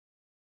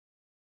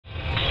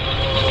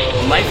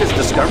life is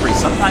discovery.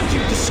 Sometimes you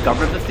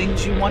discover the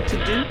things you want to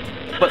do,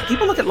 but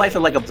people look at life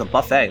like it's a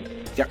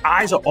buffet. Their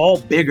eyes are all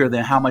bigger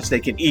than how much they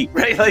can eat,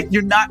 right? Like,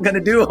 you're not going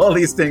to do all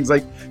these things.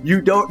 Like,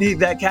 you don't need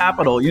that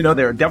capital. You know,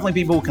 there are definitely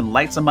people who can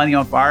light some money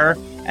on fire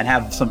and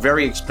have some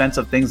very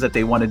expensive things that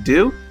they want to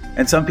do,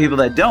 and some people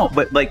that don't.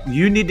 But like,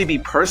 you need to be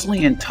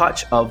personally in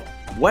touch of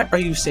what are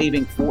you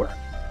saving for?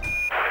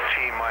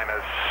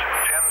 T-minus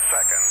 10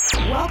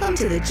 seconds. Welcome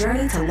to the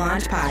Journey to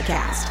Launch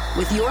podcast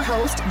with your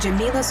host,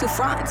 Jamila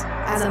Souffrant.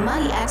 As a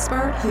money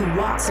expert who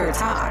walks her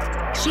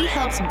talk, she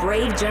helps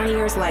brave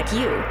journeyers like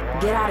you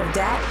get out of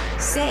debt,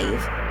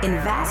 save,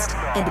 invest,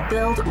 and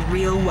build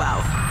real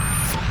wealth.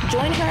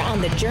 Join her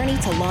on the journey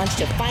to launch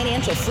to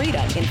financial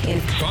freedom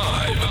in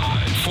 5,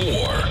 4,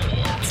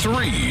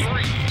 3,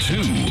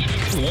 2,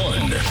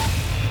 1.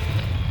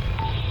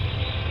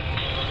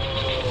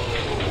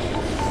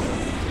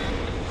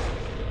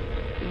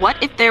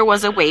 What if there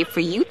was a way for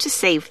you to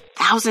save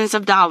thousands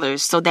of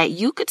dollars so that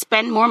you could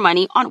spend more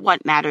money on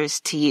what matters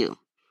to you?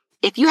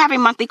 If you have a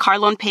monthly car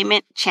loan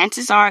payment,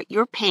 chances are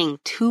you're paying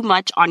too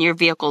much on your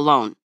vehicle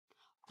loan.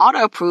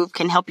 Auto-Approve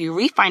can help you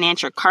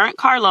refinance your current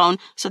car loan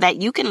so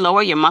that you can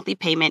lower your monthly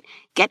payment,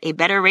 get a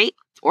better rate,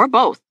 or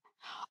both.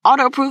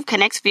 Auto-Approve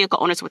connects vehicle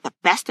owners with the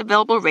best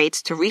available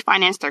rates to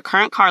refinance their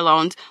current car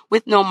loans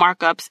with no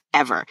markups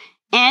ever,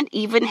 and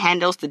even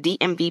handles the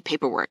DMV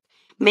paperwork,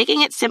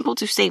 making it simple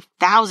to save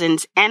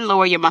thousands and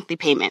lower your monthly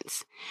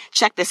payments.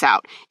 Check this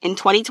out. In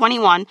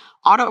 2021,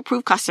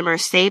 Auto-Approve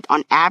customers saved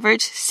on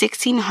average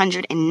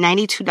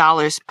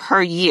 $1,692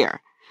 per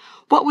year.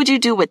 What would you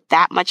do with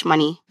that much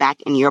money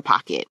back in your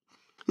pocket?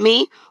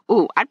 Me?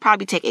 I'd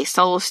probably take a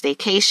solo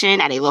staycation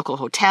at a local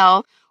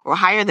hotel or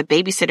hire the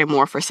babysitter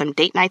more for some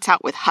date nights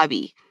out with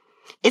hubby.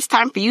 It's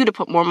time for you to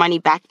put more money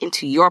back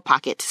into your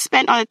pocket to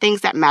spend on the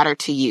things that matter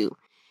to you.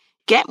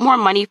 Get more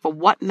money for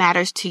what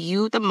matters to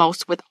you the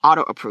most with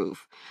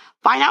Auto-Approve.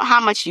 Find out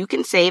how much you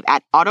can save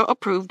at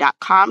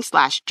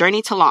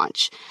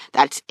autoapprove.com/journey-to-launch.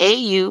 That's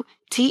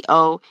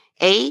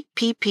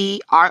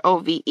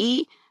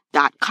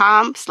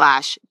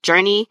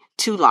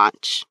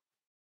AUTOAPPROVE.com/journey-to-launch.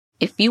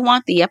 If you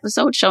want the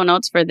episode show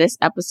notes for this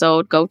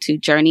episode, go to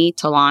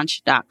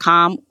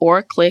journeytolaunch.com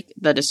or click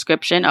the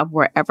description of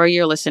wherever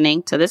you're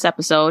listening to this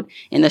episode.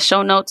 In the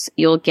show notes,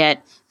 you'll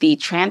get the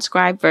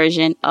transcribed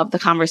version of the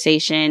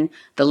conversation,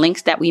 the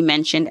links that we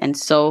mentioned, and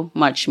so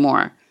much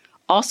more.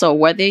 Also,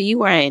 whether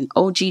you are an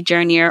OG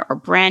journeyer or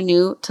brand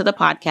new to the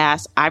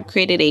podcast, I've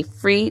created a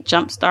free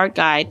jumpstart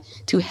guide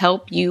to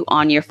help you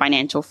on your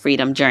financial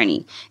freedom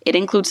journey. It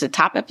includes the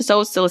top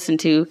episodes to listen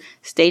to,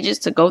 stages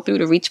to go through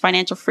to reach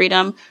financial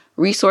freedom,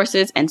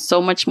 resources, and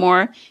so much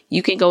more.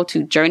 You can go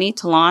to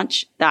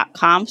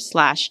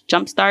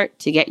journeytolaunch.com/jumpstart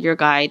to get your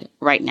guide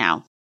right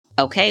now.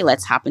 Okay,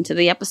 let's hop into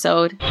the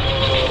episode.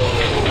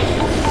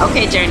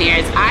 Okay,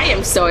 journeyers, I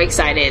am so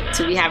excited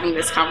to be having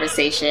this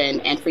conversation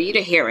and for you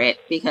to hear it,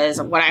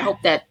 because what I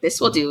hope that this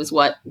will do is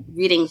what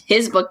reading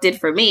his book did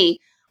for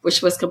me,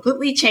 which was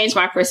completely change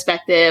my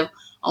perspective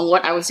on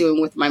what I was doing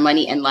with my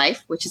money and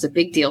life, which is a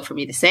big deal for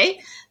me to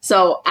say.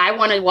 So I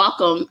want to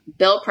welcome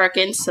Bill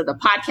Perkins to the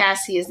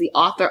podcast. He is the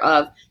author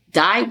of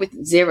Die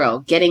with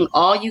Zero, Getting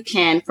All You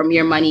Can from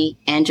Your Money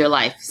and Your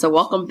Life. So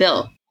welcome,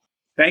 Bill.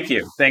 Thank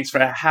you. Thanks for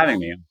having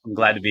me. I'm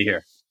glad to be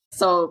here.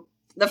 So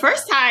the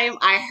first time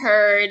I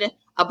heard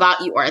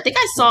about you, or I think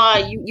I saw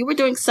you were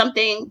doing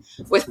something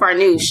with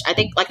Farnoosh. I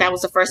think like that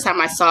was the first time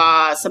I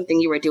saw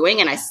something you were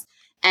doing, and I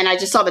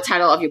just saw the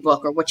title of your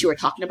book or what you were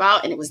talking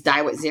about, and it was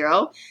Die with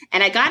Zero.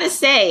 And I gotta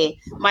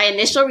say, my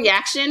initial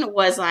reaction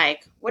was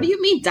like, what do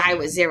you mean die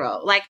with zero?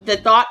 Like, the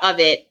thought of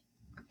it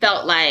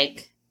felt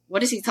like,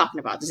 what is he talking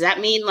about? Does that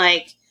mean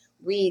like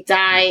we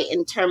die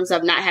in terms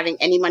of not having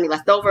any money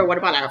left over? What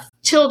about our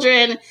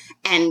children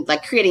and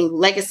like creating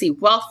legacy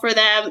wealth for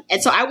them?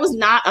 And so I was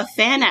not a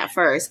fan at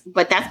first,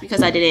 but that's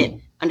because I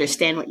didn't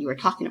understand what you were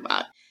talking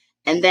about.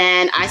 And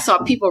then I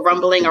saw people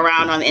rumbling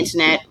around on the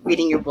internet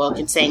reading your book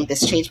and saying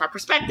this changed my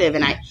perspective.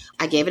 And I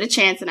gave it a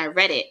chance and I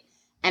read it.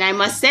 And I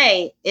must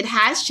say, it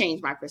has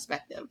changed my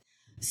perspective.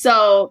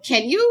 So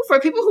can you,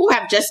 for people who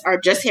are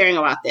just hearing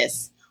about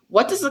this,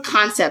 what does the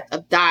concept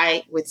of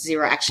die with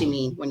zero actually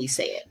mean when you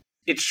say it?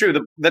 It's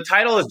true. The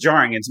title is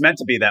jarring. It's meant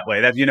to be that way.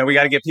 That, we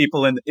got to get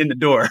people in the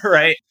door,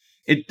 right?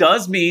 It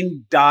does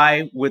mean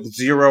die with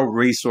zero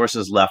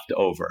resources left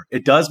over.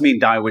 It does mean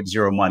die with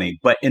zero money.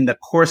 But in the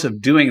course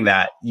of doing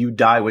that, you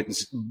die with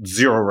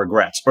zero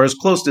regrets, or as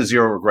close to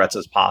zero regrets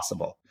as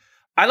possible.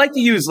 I like to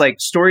use like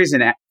stories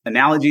and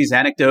analogies,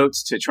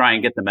 anecdotes to try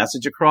and get the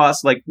message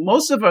across. Like,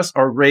 most of us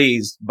are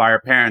raised by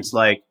our parents,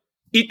 like,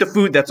 eat the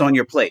food that's on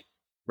your plate,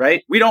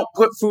 right? We don't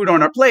put food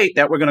on our plate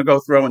that we're going to go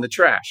throw in the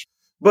trash.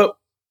 But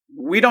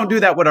we don't do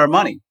that with our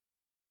money.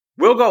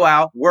 We'll go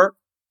out, work,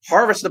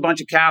 harvest a bunch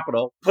of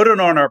capital, put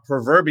it on our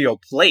proverbial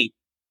plate,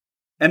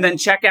 and then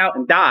check out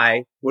and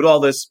die with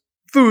all this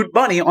food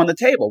money on the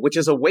table, which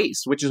is a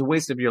waste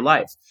of your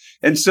life.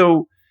 And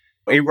so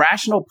a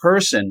rational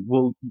person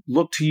will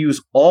look to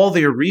use all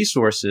their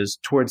resources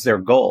towards their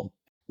goal.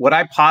 What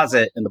I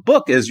posit in the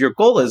book is your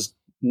goal is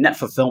net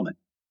fulfillment,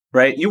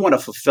 right? You want a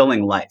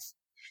fulfilling life.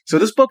 So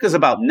this book is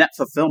about net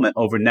fulfillment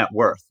over net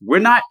worth. We're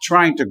not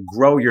trying to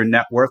grow your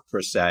net worth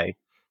per se.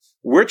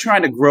 We're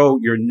trying to grow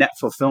your net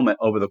fulfillment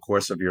over the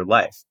course of your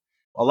life.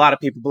 A lot of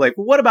people be like,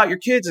 well, what about your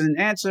kids and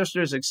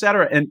ancestors, et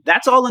cetera? And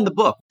that's all in the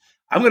book.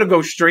 I'm going to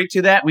go straight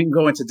to that. We can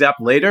go into depth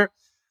later.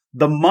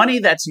 The money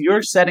that's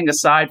you're setting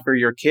aside for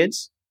your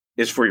kids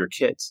is for your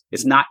kids.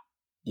 It's not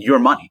your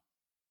money.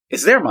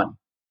 It's their money.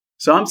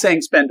 So I'm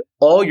saying spend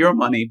all your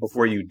money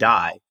before you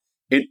die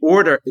in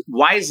order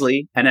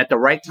wisely and at the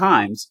right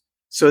times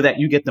so that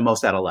you get the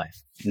most out of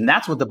life. And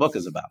that's what the book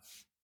is about.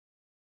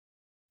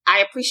 I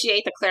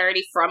appreciate the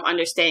clarity from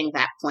understanding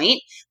that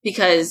point,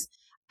 because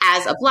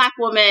as a Black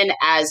woman,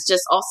 as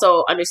just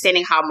also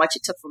understanding how much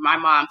it took for my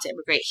mom to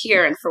immigrate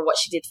here and for what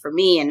she did for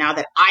me. And now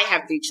that I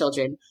have 3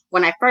 children,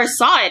 when I first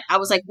saw it, I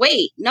was like,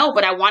 wait, no,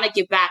 but I want to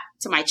give back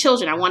to my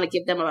children. I want to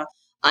give them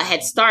a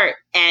head start.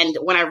 And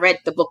when I read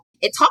the book,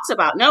 it talks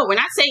about, no, we're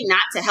not saying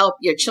not to help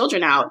your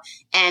children out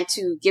and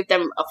to give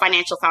them a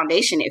financial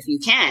foundation if you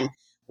can.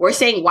 We're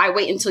saying, why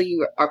wait until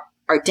you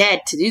are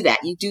dead to do that?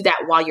 You do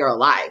that while you're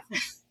alive.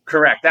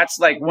 Correct. That's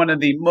like one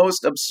of the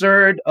most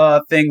absurd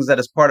things that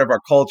is part of our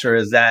culture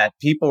is that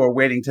people are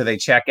waiting till they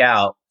check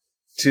out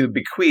to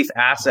bequeath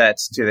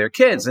assets to their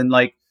kids. And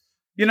like,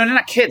 you know, they're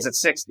not kids at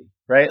 60,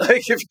 right?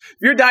 Like if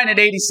you're dying at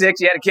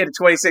 86, you had a kid at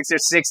 26 or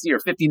 60 or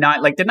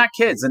 59, like they're not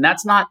kids. And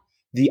that's not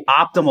the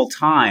optimal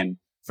time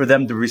for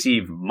them to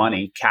receive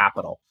money,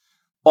 capital.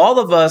 All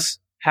of us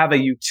have a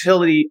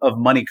utility of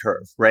money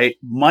curve, right?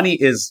 Money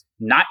is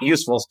not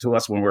useful to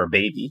us when we're a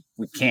baby.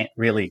 We can't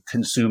really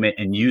consume it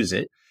and use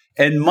it.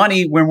 And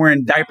money, when we're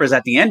in diapers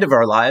at the end of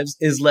our lives,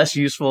 is less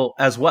useful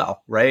as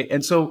well, right?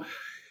 And so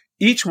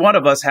each one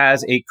of us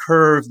has a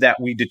curve that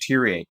we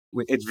deteriorate.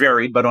 It's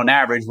varied, but on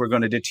average, we're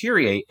going to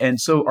deteriorate. And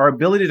so our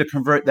ability to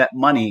convert that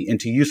money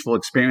into useful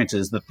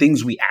experiences, the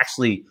things we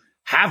actually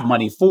have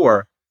money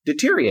for,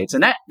 deteriorates.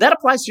 And that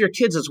applies to your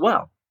kids as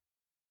well.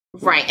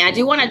 Right. And I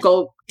do want to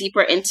go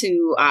deeper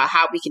into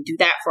how we can do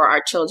that for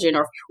our children,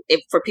 or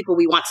if for people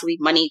we want to leave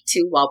money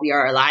to while we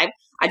are alive.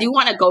 I do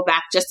want to go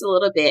back just a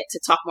little bit to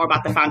talk more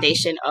about the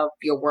foundation of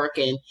your work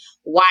and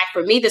why,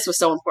 for me, this was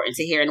so important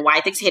to hear and why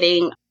I think it's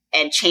hitting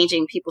and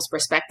changing people's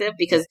perspective.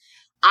 Because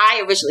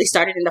I originally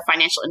started in the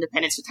financial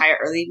independence retire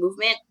early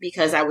movement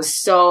because I was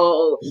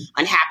so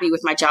unhappy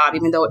with my job,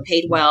 even though it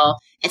paid well.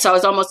 And so I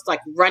was almost like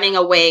running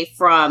away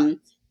from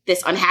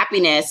this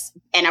unhappiness.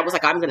 And I was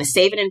like, I'm going to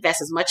save and invest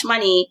as much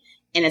money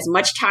and as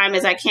much time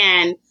as I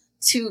can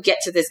to get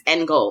to this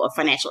end goal of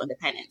financial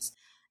independence.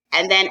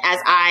 And then as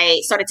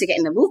I started to get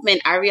in the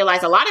movement, I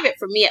realized a lot of it,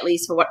 for me, at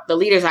least for what the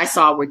leaders I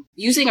saw, were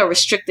using a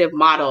restrictive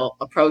model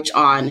approach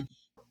on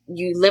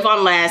you live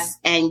on less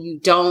and you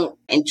don't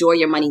enjoy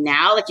your money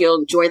now. Like you'll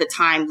enjoy the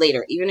time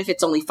later, even if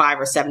it's only 5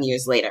 or 7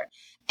 years later.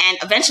 And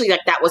eventually,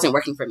 like that wasn't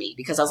working for me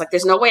because I was like,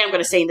 there's no way I'm going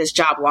to stay in this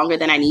job longer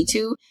than I need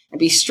to and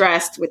be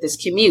stressed with this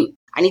commute.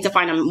 I need to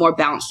find a more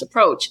balanced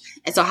approach.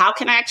 And so how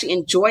can I actually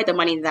enjoy the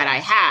money that I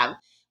have?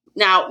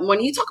 Now, when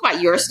you talk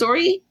about your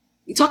story,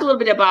 you talk a little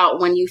bit about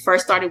when you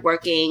first started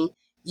working,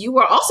 you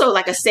were also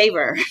like a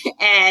saver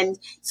and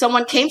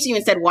someone came to you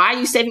and said, why are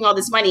you saving all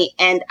this money?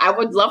 And I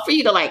would love for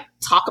you to like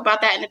talk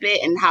about that in a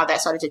bit and how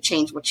that started to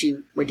change what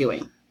you were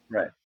doing.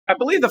 Right. I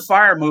believe the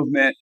FIRE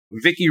movement,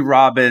 Vicki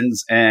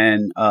Robbins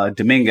and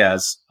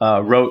Dominguez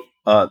wrote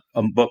a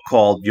book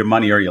called Your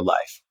Money or Your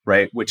Life,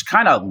 right? Which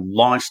kind of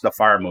launched the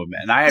FIRE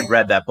movement. And I had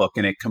read that book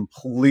and it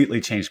completely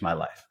changed my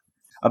life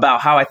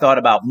about how I thought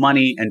about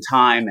money and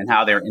time and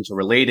how they're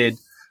interrelated,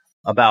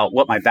 about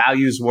what my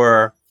values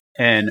were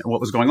and what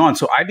was going on.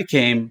 So I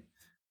became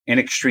an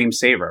extreme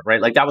saver,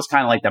 right? Like that was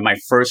kind of like my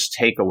first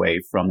takeaway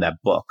from that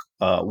book,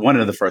 one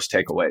of the first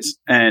takeaways.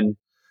 And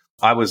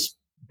I was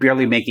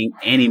barely making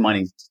any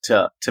money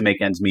to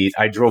make ends meet.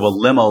 I drove a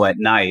limo at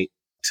night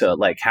to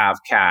like have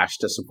cash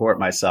to support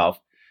myself.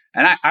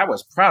 And I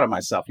was proud of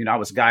myself. You know, I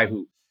was a guy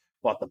who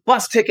bought the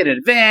bus ticket in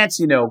advance,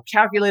 you know,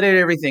 calculated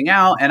everything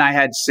out. And I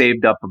had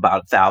saved up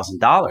about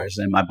 $1,000.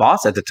 And my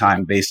boss at the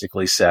time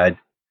basically said,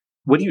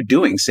 what are you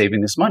doing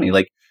saving this money?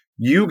 Like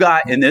you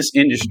got in this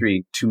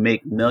industry to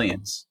make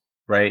millions,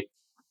 right?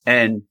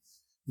 And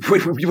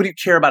what do you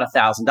care about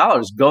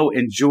 $1,000? Go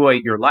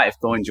enjoy your life.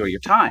 Go enjoy your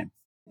time.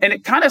 And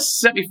it kind of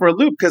set me for a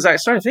loop because I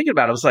started thinking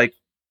about it. I was like,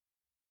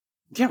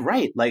 yeah,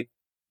 right. Like,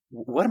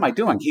 what am I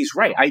doing? He's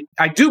right.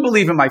 I do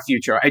believe in my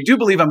future. I do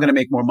believe I'm going to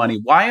make more money.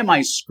 Why am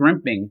I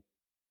scrimping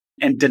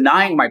and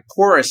denying my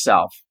poorer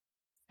self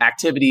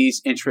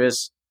activities,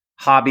 interests,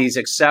 hobbies,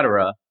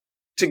 etc.,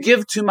 to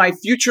give to my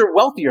future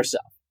wealthier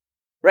self,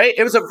 right?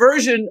 It was a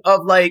version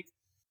of like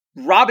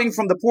robbing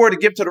from the poor to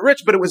give to the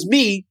rich, but it was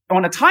me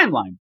on a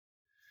timeline.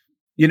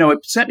 You know,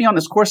 it sent me on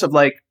this course of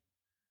like,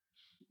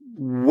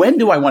 when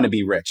do I want to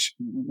be rich?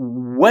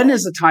 When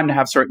is the time to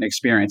have certain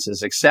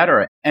experiences,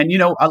 etc.? And, you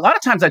know, a lot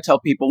of times I tell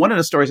people, one of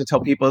the stories I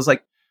tell people is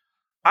like,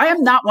 I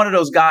am not one of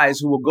those guys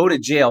who will go to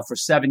jail for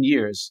 7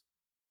 years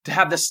to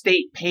have the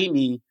state pay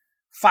me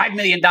 $5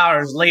 million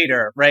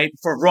later, right,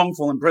 for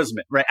wrongful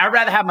imprisonment, right? I'd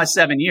rather have my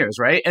 7 years,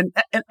 right? And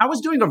I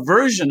was doing a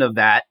version of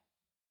that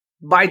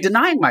by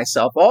denying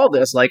myself all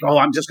this, like, oh,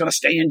 I'm just going to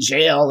stay in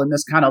jail in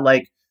this kind of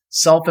like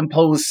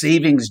self-imposed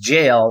savings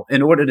jail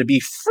in order to be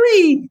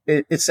free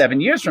 7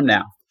 years from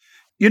now.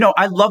 You know,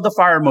 I love the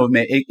FIRE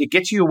movement. It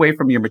gets you away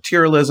from your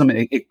materialism.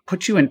 It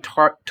puts you in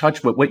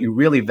touch with what you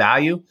really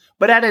value.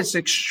 But at its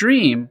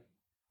extreme,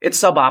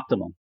 it's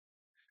suboptimal.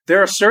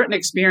 There are certain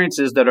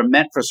experiences that are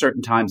meant for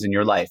certain times in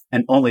your life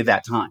and only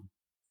that time.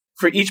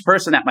 For each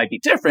person, that might be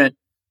different,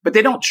 but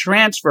they don't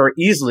transfer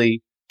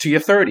easily to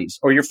your 30s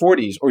or your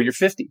 40s or your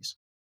 50s.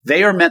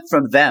 They are meant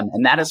for them.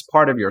 And that is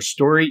part of your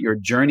story, your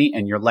journey,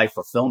 and your life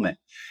fulfillment.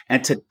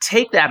 And to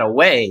take that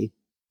away,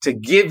 to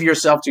give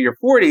yourself to your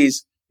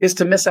 40s is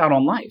to miss out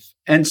on life.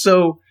 And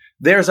so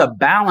there's a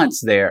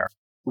balance there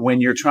when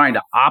you're trying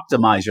to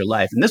optimize your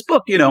life. And this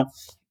book, you know,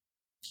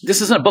 this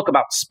isn't a book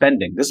about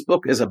spending. This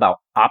book is about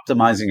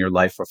optimizing your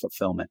life for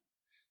fulfillment.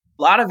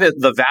 A lot of it,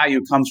 the value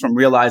comes from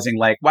realizing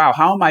like, wow,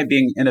 how am I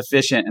being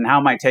inefficient and how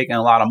am I taking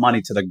a lot of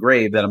money to the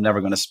grave that I'm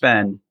never going to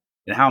spend?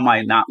 And how am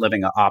I not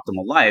living an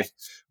optimal life?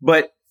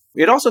 But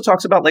it also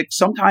talks about like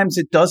sometimes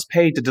it does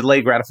pay to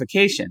delay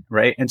gratification,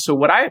 right? And so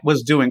what I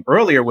was doing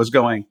earlier was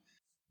going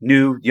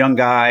new, young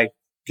guy,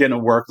 getting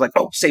to work, like,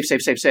 oh, save.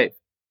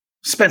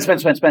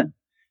 Spend.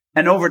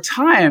 And over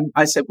time,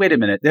 I said, wait a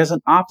minute, there's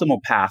an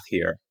optimal path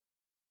here.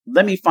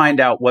 Let me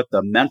find out what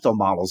the mental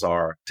models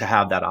are to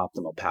have that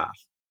optimal path.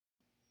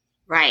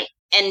 Right.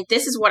 And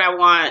this is what I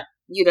want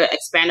you to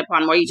expand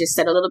upon more. You just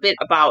said a little bit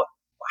about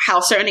how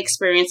certain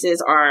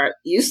experiences are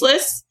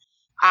useless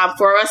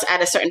for us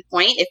at a certain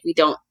point if we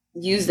don't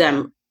use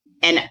them,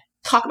 and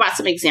talk about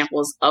some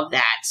examples of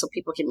that so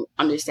people can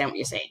understand what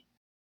you're saying.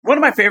 One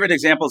of my favorite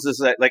examples is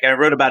that, like I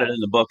wrote about it in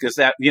the book, is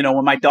that, you know,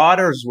 when my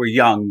daughters were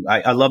young,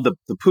 I love the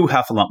Pooh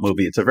Heffalump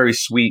movie. It's a very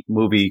sweet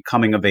movie,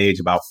 coming of age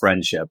about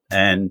friendship.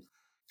 And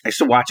I used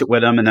to watch it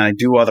with them and I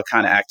do all the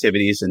kind of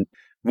activities. And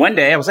one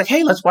day I was like,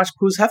 hey, let's watch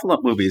Pooh's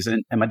Heffalump movies.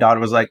 And my daughter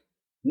was like,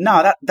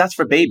 no, that's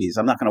for babies.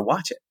 I'm not going to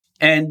watch it.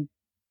 And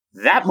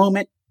that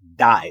moment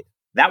died.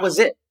 That was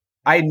it.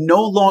 I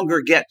no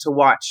longer get to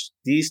watch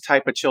these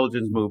type of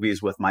children's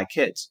movies with my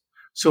kids.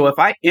 So if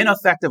I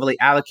ineffectively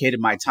allocated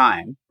my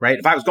time, right,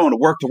 if I was going to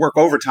work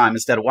overtime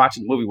instead of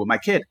watching the movie with my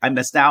kid, I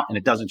missed out and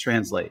it doesn't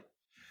translate.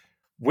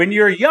 When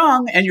you're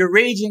young and you're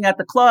raging at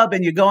the club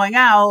and you're going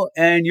out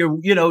and you're,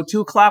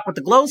 2:00 with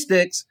the glow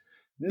sticks,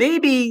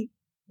 maybe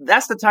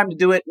that's the time to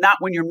do it, not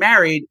when you're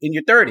married in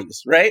your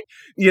 30s, right?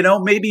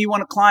 Maybe you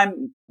want to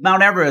climb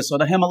Mount Everest or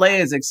the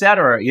Himalayas, et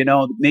cetera.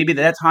 Maybe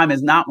that time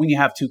is not when you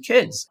have 2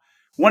 kids.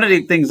 One of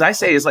the things I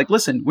say is like,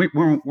 listen,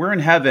 we're in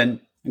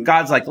heaven. And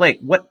God's like,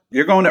 what?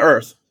 You're going to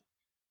earth.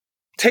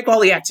 Take all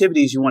the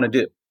activities you want to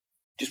do.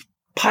 Just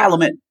pile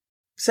them in.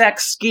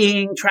 Sex,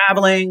 skiing,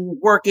 traveling,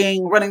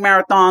 working, running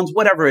marathons,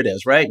 whatever it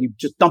is, right? You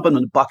just dump them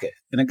in the bucket.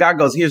 And then God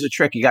goes, here's a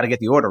trick. You got to get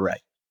the order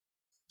right.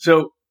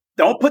 So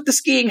don't put the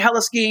skiing,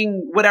 hella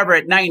skiing, whatever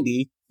at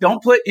 90.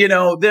 Don't put,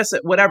 this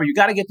at whatever. You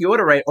got to get the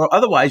order right, or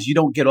otherwise you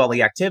don't get all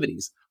the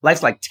activities.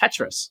 Life's like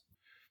Tetris.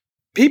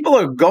 People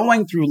are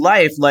going through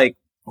life like,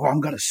 oh,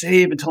 I'm going to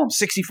save until I'm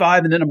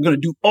 65 and then I'm going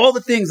to do all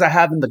the things I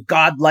have in the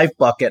God life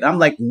bucket. I'm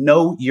like,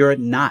 no, you're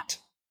not.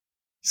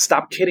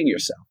 Stop kidding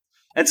yourself.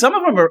 And some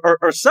of them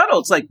are subtle.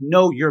 It's like,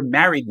 no, you're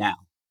married now.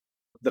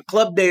 The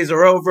club days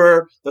are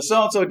over. The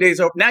so-and-so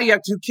days are over. Now you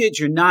have 2 kids.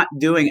 You're not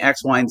doing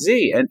X, Y, and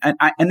Z.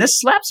 And this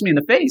slaps me in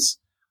the face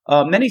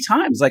many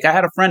times. Like I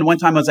had a friend one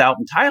time I was out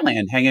in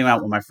Thailand hanging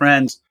out with my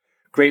friends.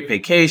 Great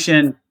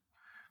vacation.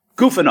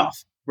 Goofing off,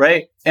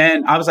 right?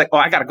 And I was like, oh,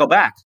 I got to go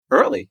back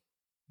early.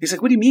 He's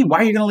like, what do you mean? Why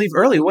are you going to leave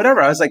early? Whatever.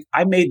 I was like,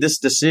 I made this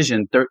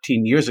decision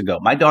 13 years ago.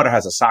 My daughter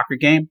has a soccer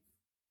game.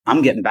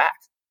 I'm getting back.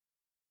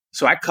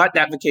 So I cut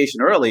that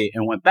vacation early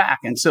and went back.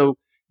 And so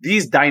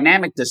these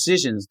dynamic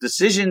decisions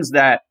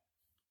that,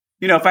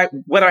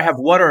 whether I have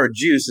water or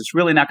juice, it's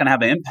really not going to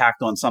have an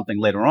impact on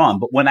something later on.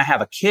 But when I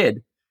have a kid,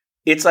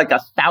 it's like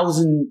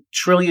 1,000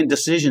 trillion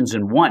decisions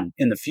in one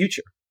in the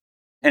future.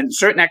 And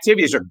certain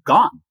activities are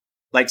gone,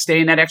 like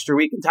staying that extra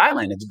week in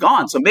Thailand. It's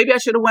gone. So maybe I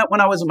should have went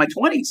when I was in my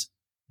 20s.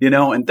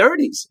 And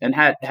 30s and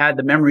had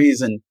the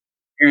memories and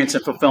experience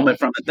and fulfillment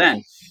from it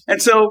then.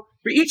 And so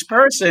for each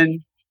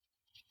person,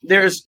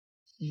 there's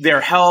their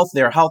health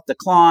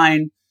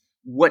decline,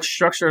 what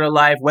structure of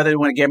life, whether they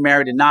want to get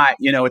married or not.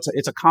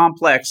 It's a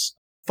complex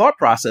thought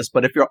process.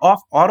 But if you're off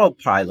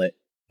autopilot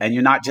and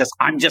you're not just,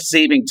 I'm just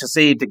saving to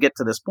save to get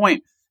to this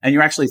point, and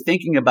you're actually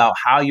thinking about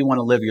how you want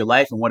to live your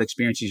life and what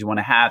experiences you want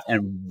to have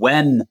and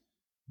when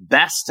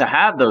best to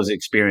have those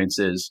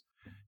experiences,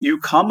 you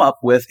come up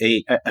with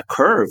a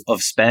curve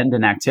of spend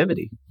and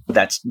activity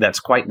that's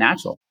quite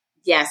natural.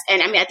 Yes.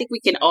 And I think we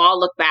can all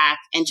look back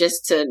and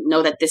just to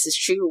know that this is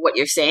true. What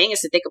you're saying is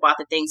to think about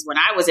the things when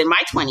I was in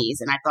my 20s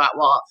and I thought,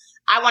 well,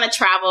 I want to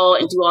travel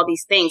and do all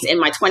these things in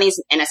my 20s.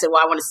 And I said,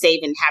 well, I want to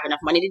save and have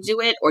enough money to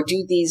do it or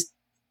do these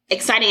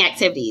exciting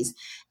activities.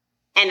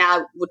 And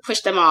I would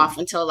push them off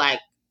until like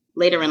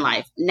later in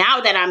life.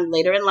 Now that I'm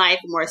later in life,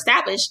 more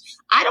established,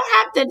 I don't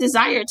have the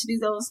desire to do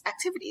those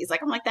activities.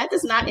 Like, I'm like, that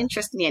does not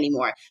interest me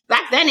anymore.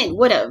 Back then it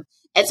would have.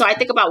 And so I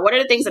think about what are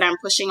the things that I'm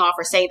pushing off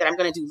or saying that I'm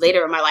going to do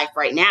later in my life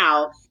right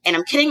now. And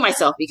I'm kidding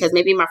myself because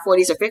maybe in my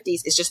 40s or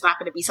 50s, it's just not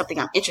going to be something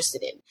I'm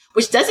interested in,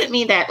 which doesn't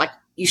mean that like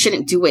you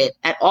shouldn't do it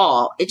at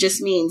all. It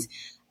just means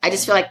I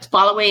just feel like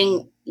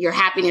following your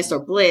happiness or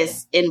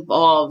bliss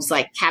involves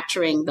like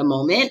capturing the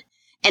moment.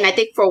 And I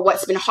think for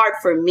what's been hard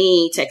for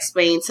me to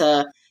explain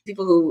to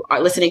people who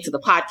are listening to the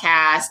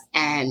podcast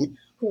and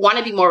who want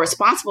to be more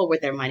responsible with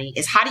their money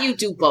is how do you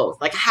do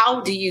both? Like, how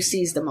do you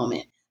seize the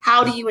moment?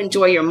 How do you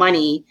enjoy your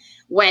money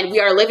when we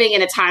are living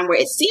in a time where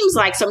it seems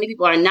like so many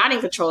people are not in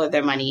control of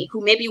their money,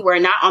 who maybe were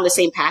not on the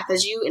same path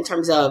as you in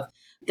terms of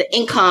the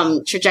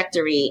income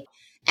trajectory.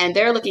 And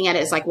they're looking at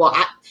it as like, well,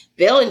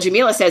 Bill and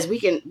Jamila says we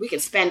can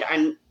spend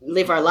and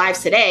live our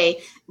lives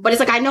today. But it's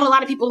like, I know a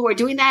lot of people who are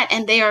doing that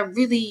and they are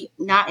really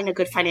not in a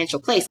good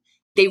financial place.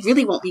 They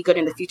really won't be good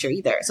in the future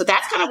either. So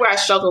that's kind of where I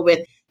struggle with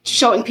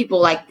showing people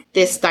like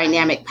this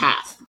dynamic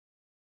path.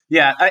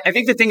 Yeah, I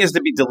think the thing is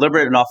to be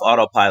deliberate and off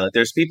autopilot.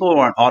 There's people who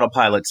are on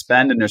autopilot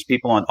spend and there's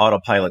people on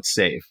autopilot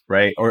save,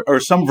 right? Or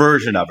some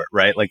version of it,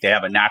 right? Like they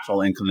have a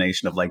natural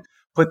inclination of like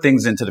put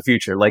things into the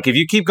future. Like if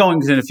you keep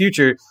going into the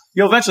future,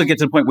 you'll eventually get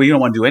to the point where you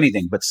don't want to do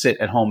anything but sit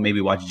at home,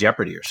 maybe watch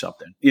Jeopardy or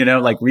something,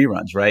 like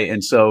reruns, right?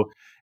 And so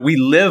we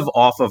live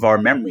off of our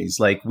memories.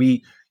 Like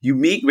you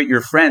meet with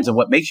your friends and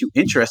what makes you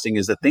interesting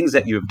is the things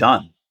that you've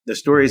done, the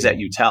stories that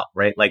you tell,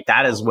 right? Like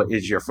that is what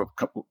is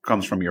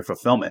comes from your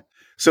fulfillment.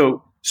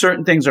 So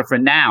certain things are for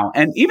now.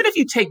 And even if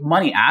you take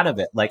money out of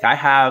it, like I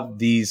have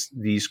these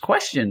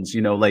questions,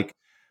 like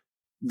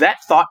that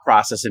thought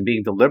process and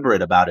being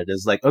deliberate about it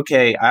is like,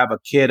 okay, I have a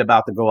kid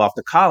about to go off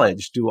to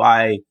college. Do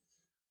I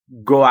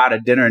go out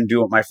at dinner and do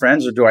it with my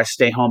friends, or do I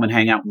stay home and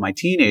hang out with my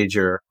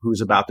teenager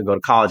who's about to go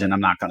to college and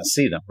I'm not going to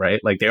see them, right?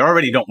 Like they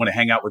already don't want to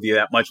hang out with you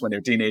that much when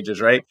they're teenagers,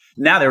 right?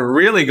 Now they're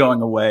really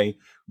going away.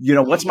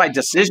 What's my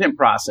decision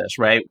process,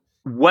 right?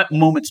 What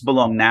moments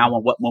belong now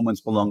and what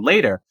moments belong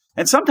later?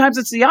 And sometimes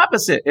it's the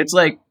opposite. It's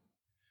like,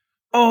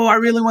 oh, I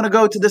really want to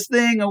go to this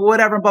thing or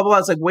whatever, blah, blah, blah.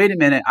 It's like, wait a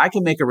minute, I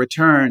can make a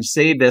return,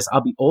 save this.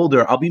 I'll be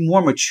older. I'll be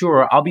more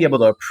mature. I'll be able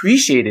to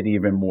appreciate it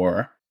even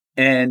more.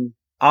 And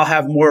I'll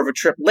have more of a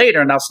trip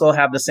later and I'll still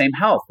have the same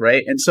health,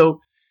 right? And so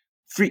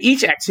for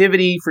each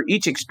activity, for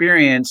each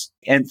experience,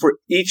 and for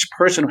each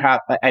person who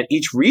at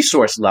each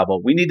resource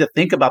level, we need to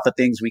think about the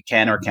things we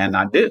can or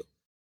cannot do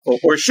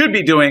or should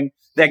be doing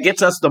that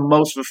gets us the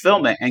most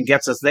fulfillment and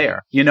gets us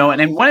there,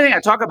 And one thing I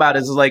talk about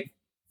is like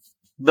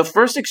the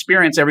first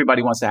experience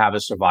everybody wants to have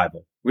is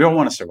survival. We all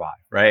want to survive,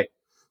 right?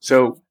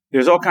 So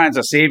there's all kinds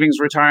of savings,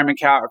 retirement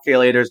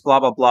calculators, blah,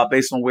 blah, blah,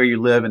 based on where you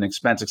live and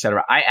expense, et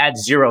cetera. I add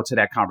zero to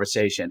that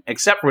conversation,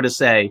 except for to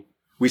say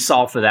we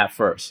solve for that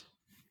first.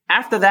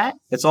 After that,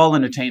 it's all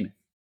entertainment.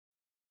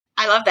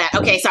 I love that.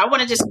 Okay, so I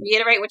want to just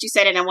reiterate what you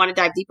said, and I want to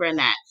dive deeper in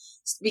that.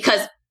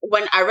 Because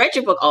when I read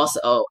your book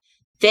also,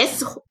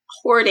 this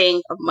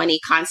hoarding of money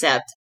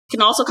concept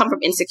can also come from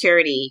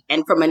insecurity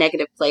and from a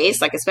negative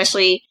place, like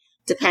especially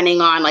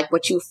depending on like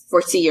what you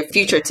foresee your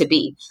future to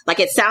be. Like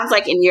it sounds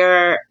like in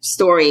your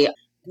story,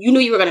 you knew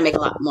you were going to make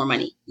a lot more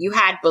money. You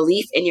had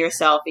belief in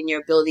yourself, in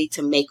your ability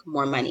to make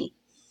more money.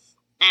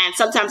 And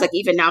sometimes, like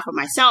even now for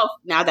myself,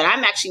 now that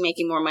I'm actually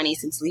making more money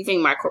since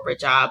leaving my corporate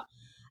job,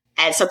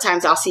 and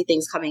sometimes I'll see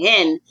things coming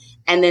in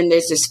and then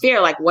there's this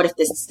fear, like, what if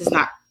this is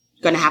not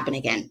going to happen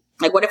again?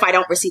 Like, what if I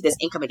don't receive this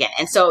income again?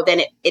 And so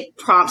then it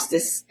prompts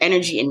this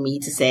energy in me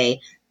to say,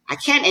 I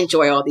can't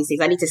enjoy all these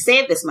things. I need to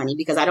save this money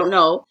because I don't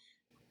know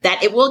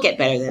that it will get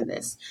better than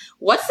this.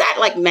 What's that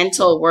like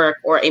mental work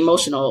or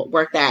emotional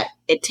work that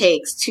it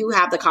takes to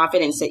have the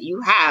confidence that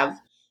you have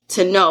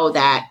to know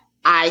that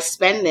I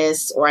spend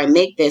this or I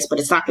make this, but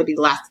it's not going to be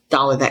the last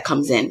dollar that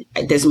comes in.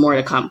 There's more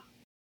to come.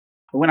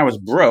 When I was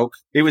broke,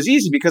 it was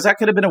easy because I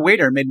could have been a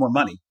waiter and made more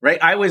money,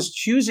 right? I was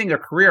choosing a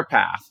career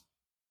path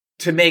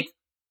to make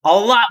a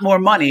lot more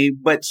money,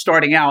 but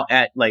starting out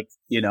at like,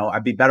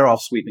 I'd be better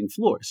off sweeping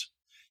floors.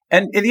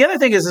 And the other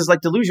thing is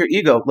like to lose your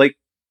ego. Like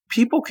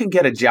people can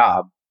get a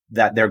job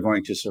that they're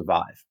going to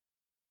survive.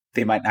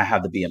 They might not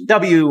have the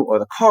BMW or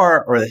the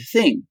car or the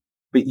thing,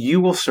 but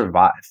you will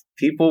survive.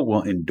 People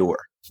will endure,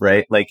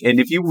 right? Like, and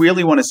if you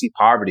really want to see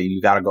poverty,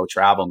 you got to go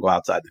travel and go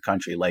outside the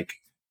country. Like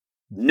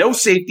no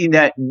safety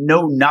net,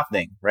 no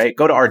nothing, right?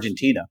 Go to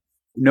Argentina,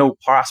 no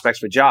prospects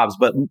for jobs.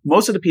 But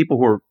most of the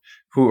people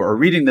who are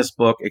reading this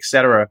book, et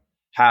cetera,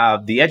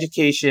 have the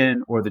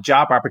education or the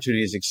job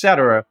opportunities, et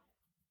cetera,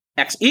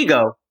 ex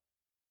ego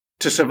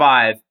to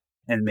survive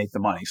and make the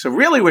money. So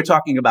really we're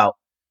talking about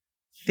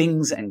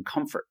things and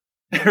comfort,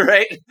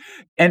 right?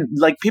 And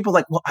like people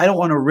like, well, I don't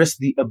want to risk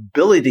the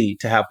ability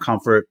to have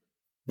comfort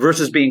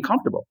versus being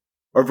comfortable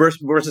or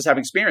versus having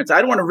experience. I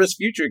don't want to risk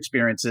future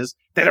experiences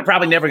that I'm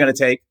probably never going to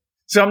take.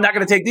 So I'm not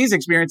going to take these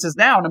experiences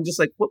now. And I'm just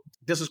like, well,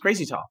 this is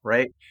crazy talk,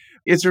 right?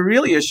 It's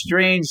really a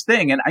strange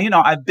thing. And,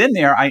 I've been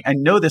there. I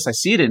know this. I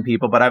see it in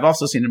people, but I've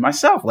also seen it in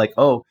myself. Like,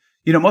 oh,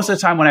 most of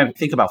the time when I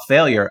think about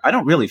failure, I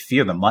don't really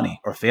fear the money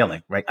or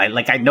failing, right?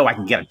 I know I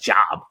can get a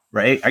job,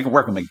 right? I can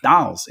work at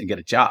McDonald's and get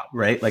a job,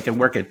 right? Like I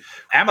work at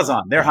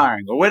Amazon, they're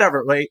hiring or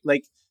whatever, right?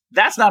 Like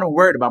That's not what I'm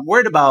worried about. I'm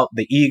worried about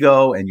the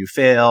ego and you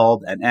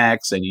failed and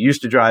X and you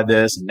used to drive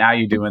this and now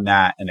you're doing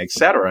that and et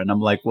cetera. And I'm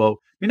like, well,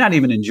 you're not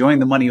even enjoying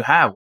the money you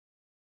have.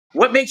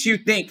 What makes you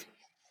think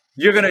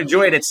you're going to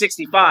enjoy it at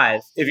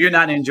 65 if you're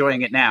not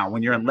enjoying it now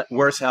when you're in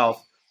worse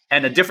health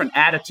and a different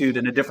attitude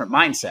and a different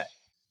mindset?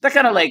 That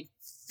kind of like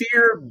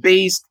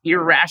fear-based,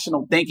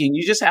 irrational thinking,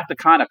 you just have to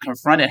kind of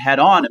confront it head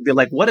on and be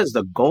like, what is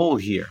the goal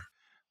here?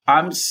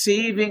 I'm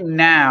saving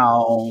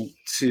now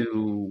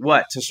to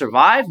what? To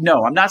survive?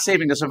 No, I'm not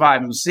saving to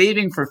survive. I'm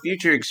saving for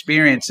future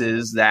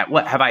experiences that,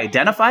 what, have I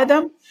identified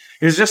them?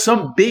 Is there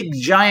some big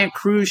giant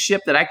cruise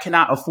ship that I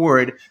cannot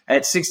afford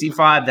at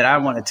 65 that I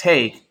want to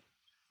take?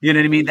 You know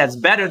what I mean? That's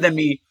better than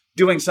me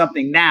doing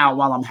something now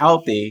while I'm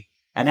healthy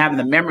and having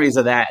the memories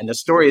of that and the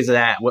stories of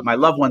that with my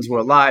loved ones who are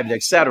alive,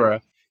 et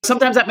cetera.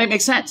 Sometimes that may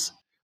make sense.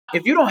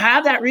 If you don't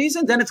have that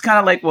reason, then it's kind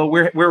of like, well,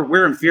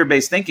 we're in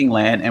fear-based thinking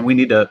land and we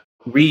need to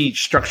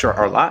restructure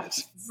our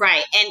lives.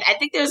 Right. And I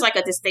think there's like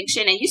a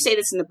distinction, and you say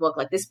this in the book,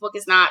 like this book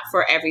is not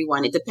for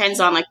everyone. It depends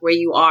on like where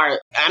you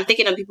are. I'm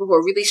thinking of people who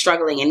are really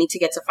struggling and need to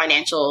get to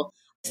financial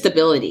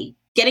stability.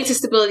 Getting to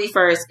stability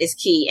first is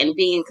key, and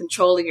being in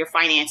control of your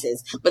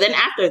finances. But then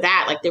after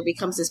that, like there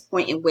becomes this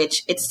point in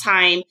which it's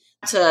time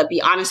to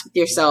be honest with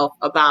yourself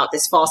about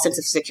this false sense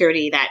of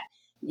security that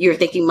you're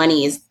thinking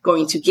money is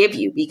going to give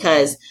you.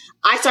 Because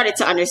I started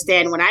to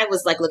understand when I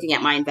was like looking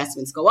at my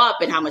investments go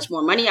up and how much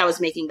more money I was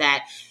making,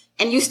 that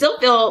and you still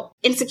feel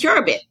insecure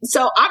a bit.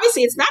 So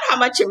obviously it's not how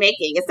much you're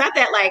making. It's not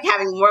that like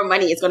having more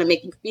money is going to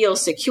make you feel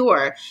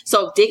secure.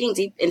 So digging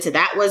deep into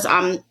that was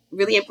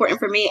really important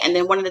for me. And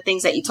then one of the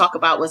things that you talk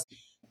about was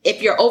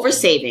if you're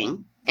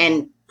oversaving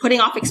and putting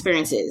off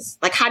experiences,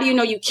 like how do you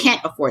know you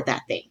can't afford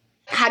that thing?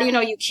 How do you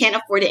know you can't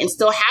afford it and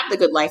still have the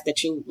good life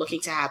that you're looking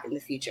to have in the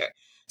future?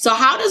 So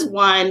how does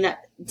one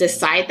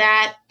decide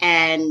that?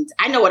 And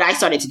I know what I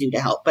started to do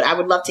to help, but I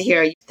would love to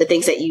hear the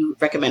things that you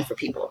recommend for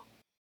people.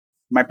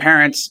 My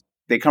parents,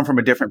 they come from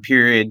a different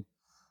period.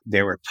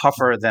 They were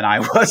tougher than I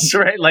was,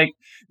 right? Like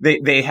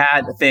they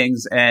had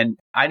things, and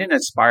I didn't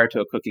aspire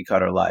to a cookie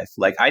cutter life.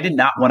 Like I did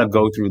not want to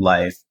go through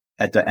life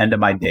at the end of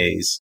my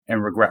days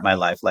and regret my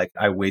life. Like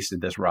I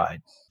wasted this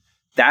ride.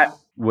 That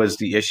was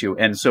the issue.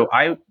 And so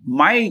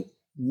my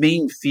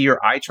main fear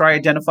I try to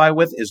identify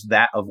with is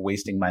that of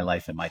wasting my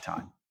life and my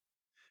time,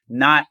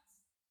 not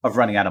of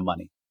running out of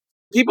money.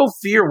 People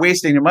fear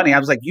wasting their money. I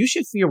was like, you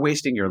should fear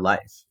wasting your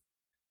life.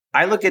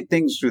 I look at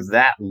things through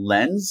that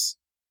lens,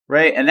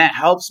 right? And that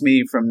helps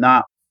me from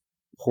not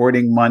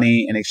hoarding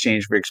money in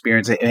exchange for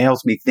experience. It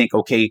helps me think,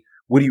 okay,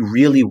 what do you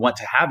really want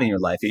to have in your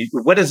life?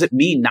 What does it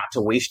mean not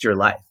to waste your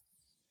life?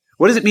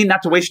 What does it mean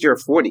not to waste your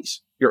 40s,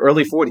 your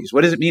early 40s?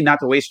 What does it mean not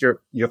to waste your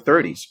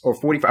 30s or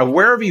 45,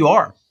 wherever you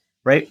are,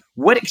 right?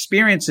 What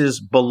experiences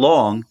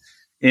belong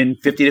in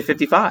 50 to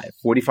 55,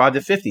 45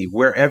 to 50,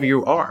 wherever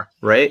you are,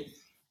 right?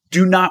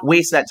 Do not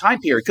waste that time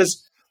period.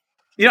 Because,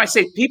 I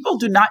say people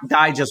do not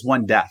die just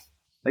one death.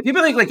 Like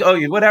people think like, oh,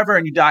 you whatever,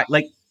 and you die.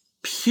 Like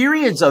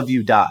periods of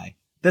you die.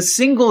 The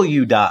single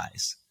you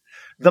dies.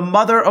 The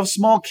mother of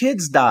small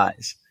kids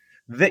dies.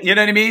 You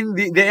know what I mean?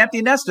 The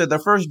empty nester, the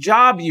first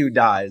job you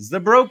dies.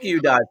 The broke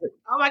you dies.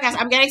 Oh my gosh,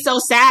 I'm getting so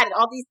sad.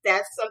 All these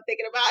deaths I'm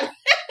thinking about.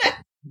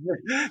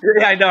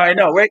 Yeah, I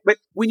know, right? But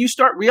when you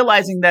start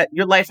realizing that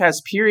your life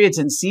has periods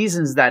and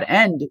seasons that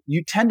end,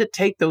 you tend to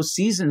take those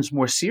seasons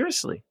more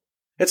seriously.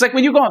 It's like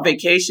when you go on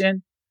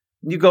vacation,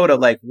 you go to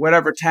like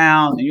whatever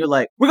town and you're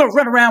like, we're going to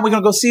run around. We're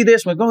going to go see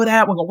this. We're going to go to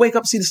that. We're going to wake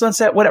up, see the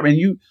sunset, whatever. And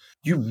you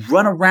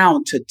run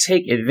around to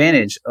take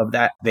advantage of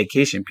that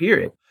vacation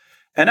period.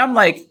 And I'm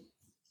like,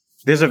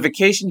 there's a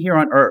vacation here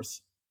on earth.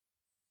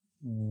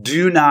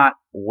 Do not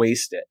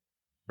waste it.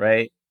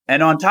 Right.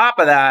 And on top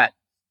of that,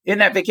 in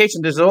that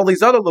vacation, there's all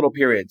these other little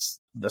periods,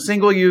 the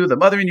single you, the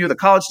mothering you, the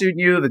college student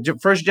you, the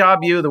first job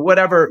you, the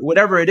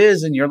whatever it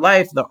is in your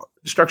life, the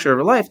structure of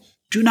your life.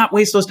 Do not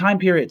waste those time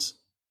periods.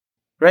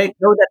 Right?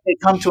 Know that they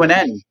come to an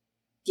end.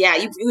 Yeah,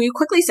 you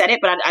quickly said it,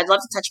 but I'd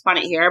love to touch upon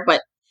it here.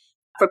 But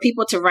for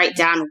people to write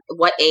down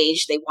what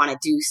age they want to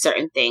do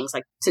certain things,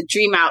 like to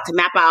dream out, to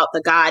map out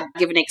the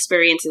God-given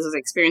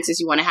experiences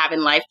you want to have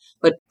in life,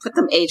 but put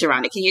them age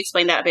around it. Can you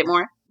explain that a bit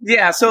more?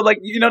 Yeah. So like,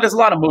 there's a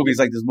lot of movies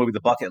like this movie, The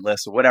Bucket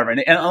List or whatever.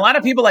 And a lot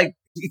of people like,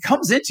 it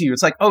comes into you.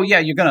 It's like, oh yeah,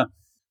 you're going to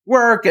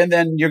work and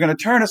then you're going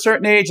to turn a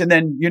certain age. And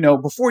then,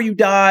 before you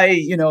die,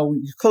 you're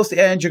close to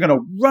the end, you're going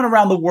to run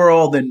around the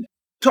world and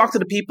talk to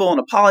the people and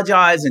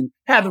apologize and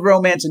have the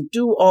romance and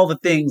do all the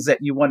things that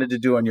you wanted to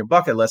do on your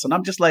bucket list. And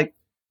I'm just like,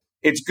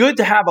 it's good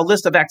to have a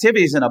list of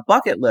activities in a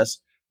bucket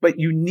list, but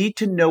you need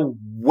to know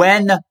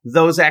when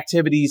those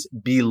activities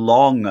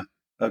belong.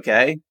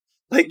 Okay.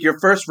 Like your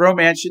first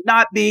romance should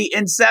not be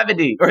in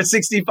 70 or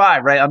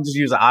 65, right? I'm just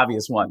using an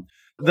obvious one.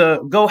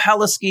 The go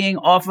hella skiing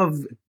off of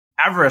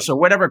Everest or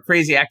whatever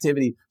crazy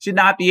activity should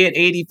not be at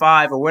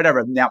 85 or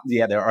whatever. Now,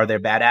 yeah, are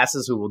there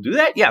badasses who will do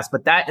that? Yes,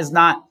 but that is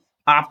not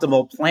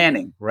optimal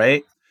planning,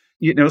 right?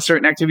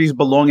 Certain activities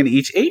belong in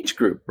each age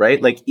group,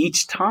 right? Like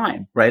each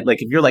time, right?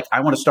 Like if you're like, I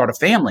want to start a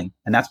family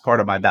and that's part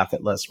of my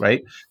bucket list,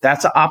 right?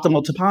 That's an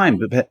optimal time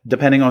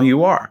depending on who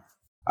you are.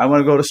 I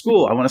want to go to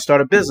school. I want to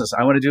start a business.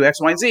 I want to do X,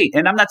 Y, and Z.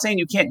 And I'm not saying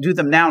you can't do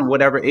them now in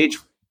whatever age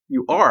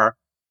you are.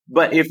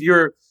 But if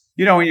you're,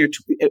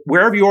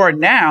 wherever you are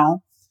now,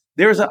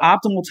 there's an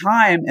optimal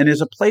time and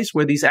there's a place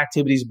where these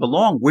activities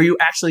belong, where you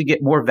actually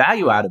get more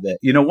value out of it.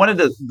 One of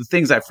the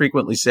things I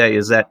frequently say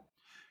is that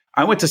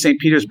I went to St.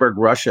 Petersburg,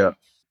 Russia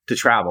to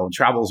travel. And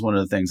travel is one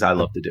of the things I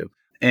love to do.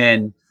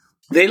 And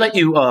they let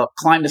you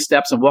climb the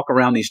steps and walk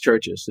around these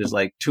churches. There's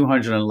like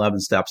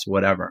 211 steps,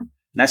 whatever.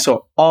 And I saw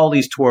all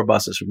these tour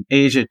buses from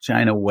Asia,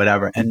 China,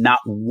 whatever. And not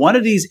one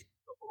of these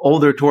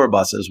older tour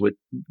buses would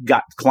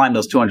climb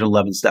those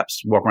 211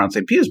 steps, walk around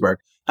St. Petersburg.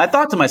 I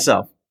thought to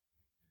myself,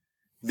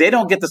 they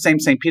don't get the same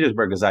St.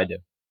 Petersburg as I do.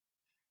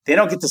 They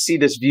don't get to see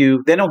this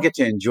view. They don't get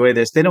to enjoy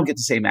this. They don't get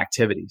the same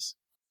activities.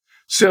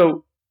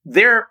 So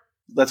their,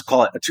 let's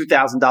call it a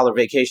 $2,000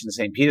 vacation to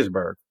St.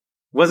 Petersburg,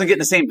 wasn't getting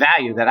the same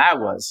value that I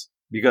was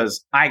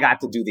because I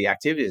got to do the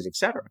activities,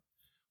 etc.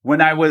 When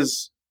I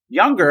was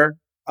younger,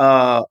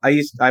 I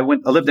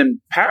lived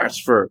in Paris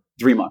for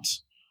 3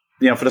 months,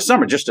 for the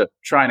summer, just to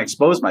try and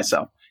expose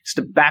myself. Just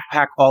to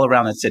backpack all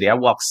around the city. I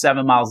walk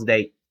 7 miles a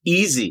day,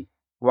 easy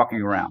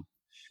walking around.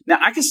 Now,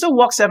 I can still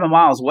walk 7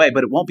 miles away,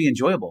 but it won't be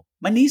enjoyable.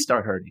 My knees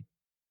start hurting.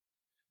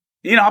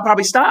 I'll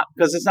probably stop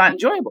because it's not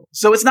enjoyable.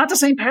 So it's not the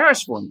same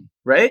Paris for me,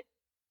 right?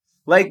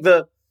 Like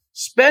the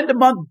spend a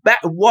month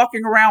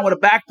walking around with a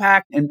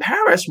backpack in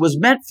Paris was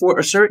meant for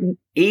a certain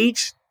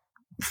age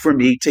for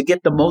me to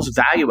get the most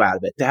value out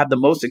of it, to have the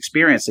most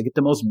experience, to get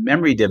the most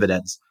memory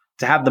dividends,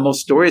 to have the most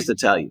stories to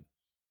tell you,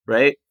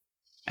 right?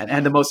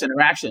 And the most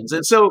interactions.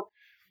 And so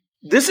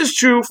this is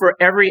true for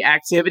every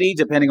activity,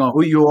 depending on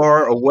who you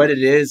are or what it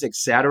is,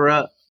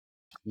 etc.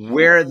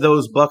 Where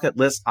those bucket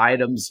list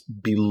items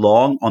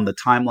belong on the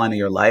timeline of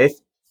your life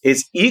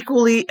is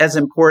equally as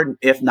important,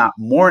 if not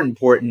more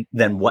important,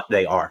 than what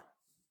they are.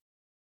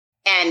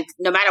 And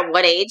no matter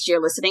what age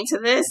you're listening to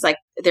this, like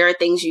there are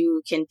things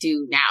you can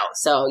do now.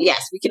 So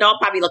yes, we can all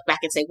probably look back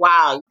and say,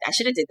 wow, I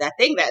should have did that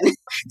thing then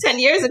 10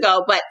 years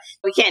ago, but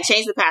we can't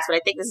change the past. But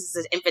I think this is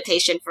an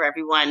invitation for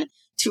everyone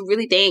to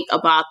really think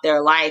about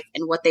their life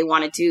and what they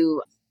want to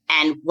do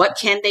and what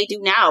can they do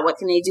now? What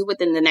can they do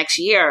within the next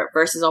year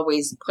versus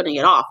always putting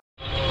it off?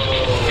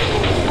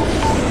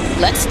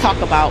 Let's talk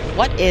about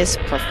what is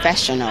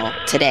professional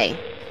today.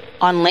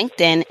 On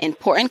LinkedIn,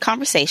 important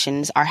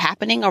conversations are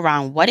happening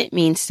around what it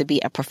means to be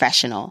a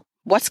professional.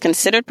 What's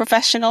considered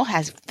professional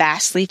has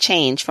vastly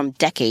changed from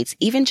decades,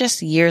 even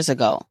just years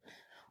ago.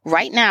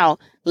 Right now,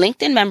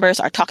 LinkedIn members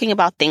are talking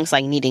about things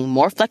like needing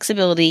more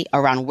flexibility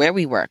around where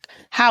we work,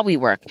 how we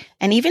work,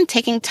 and even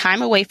taking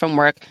time away from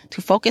work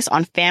to focus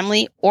on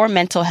family or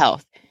mental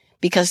health,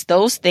 because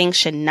those things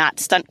should not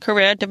stunt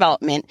career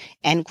development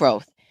and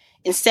growth.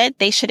 Instead,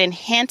 they should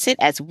enhance it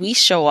as we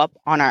show up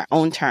on our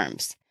own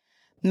terms.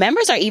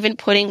 Members are even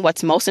putting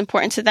what's most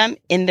important to them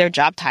in their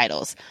job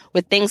titles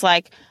with things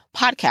like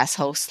podcast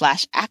host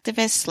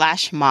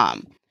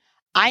 /activist/mom.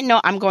 I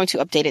know I'm going to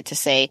update it to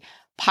say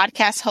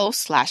podcast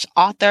host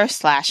 /author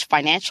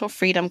 /financial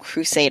freedom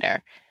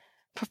crusader.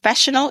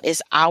 Professional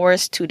is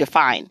ours to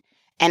define,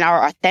 and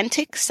our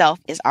authentic self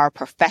is our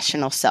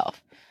professional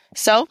self.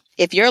 So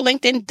if your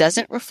LinkedIn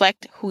doesn't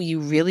reflect who you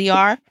really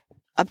are,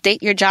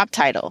 update your job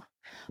title.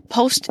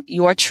 Post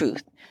your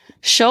truth.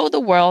 Show the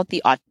world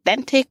the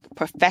authentic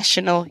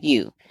professional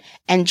you,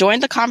 and join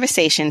the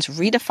conversations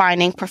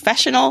redefining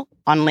professional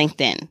on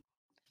LinkedIn.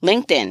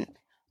 LinkedIn,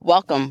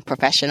 welcome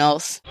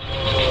professionals.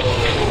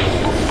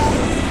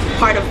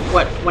 Part of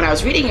when I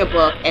was reading your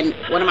book, and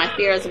one of my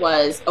fears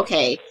was,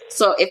 okay,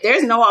 so if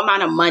there's no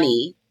amount of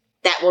money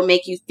that will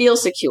make you feel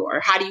secure,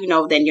 how do you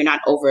know then you're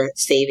not over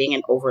saving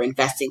and over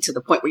investing to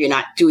the point where you're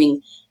not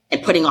doing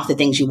and putting off the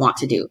things you want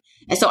to do?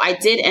 And so I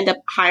did end up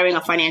hiring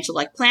a financial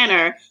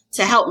planner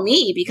to help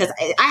me because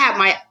I have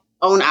my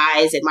own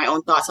eyes and my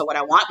own thoughts on what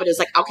I want. But it's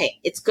like, okay,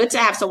 it's good to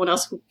have someone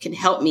else who can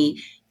help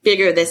me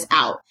figure this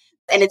out.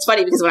 And it's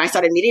funny because when I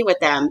started meeting with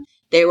them,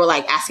 they were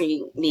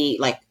asking me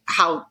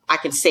how I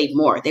could save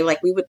more. They were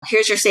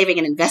here's your saving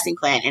and investing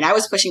plan. And I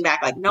was pushing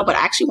back no, but I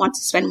actually want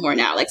to spend more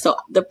now. So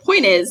the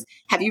point is,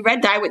 have you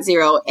read Die with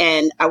Zero?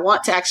 And I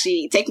want to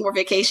actually take more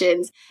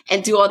vacations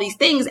and do all these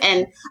things.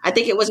 And I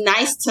think it was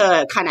nice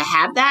to kind of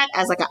have that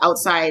as an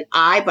outside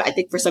eye. But I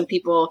think for some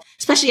people,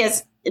 especially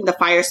as in the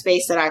fire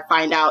space that I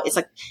find out,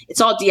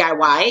 it's all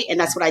DIY. And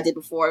that's what I did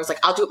before. It was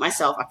I'll do it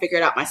myself. I figure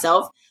it out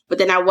myself. But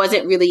then I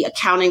wasn't really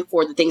accounting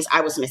for the things I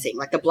was missing,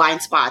 the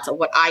blind spots or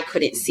what I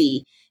couldn't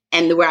see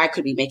and where I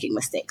could be making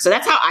mistakes. So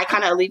that's how I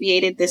kind of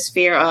alleviated this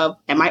fear of,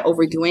 am I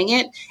overdoing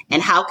it?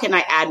 And how can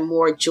I add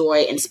more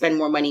joy and spend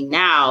more money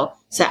now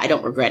so that I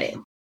don't regret it?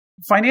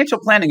 Financial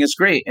planning is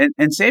great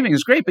and saving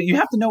is great, but you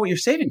have to know what you're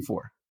saving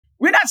for.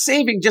 We're not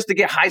saving just to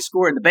get high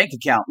score in the bank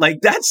account.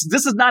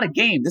 This is not a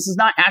game. This is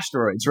not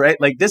asteroids, right?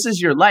 This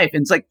is your life.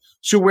 And it's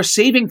so we're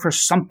saving for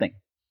something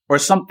or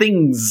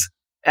something's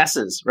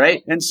S's,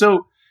 right? And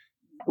so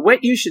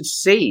what you should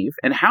save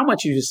and how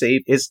much you should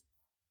save is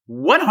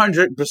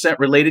 100%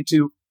 related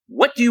to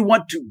what do you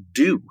want to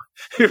do,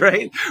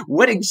 right?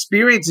 What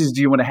experiences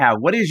do you want to have?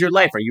 What is your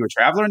life? Are you a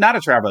traveler or not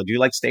a traveler? Do you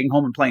like staying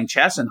home and playing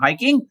chess and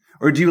hiking?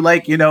 Or do you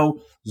like,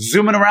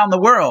 zooming around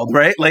the world,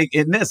 right? Like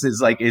in this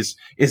is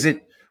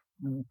it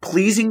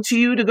pleasing to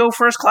you to go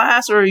first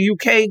class or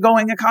UK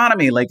going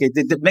economy? Like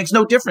it makes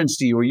no difference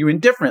to you. Are you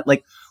indifferent?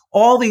 Like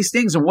all these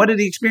things. And what are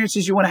the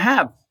experiences you want to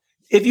have?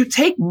 If you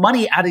take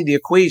money out of the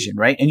equation,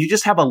 right? And you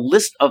just have a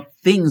list of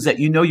things that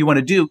you want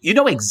to do, you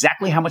know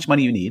exactly how much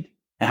money you need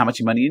and how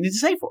much money you need to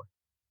save for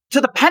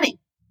to the penny,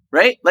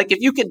 right? Like if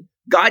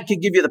God can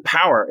give you the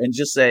power and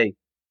just say,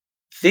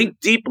 think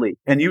deeply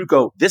and you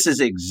go, this is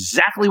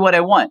exactly what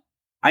I want.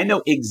 I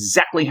know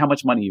exactly how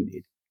much money you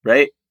need,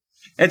 right?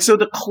 And so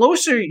the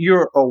closer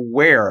you're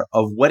aware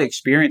of what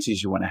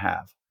experiences you want to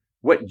have,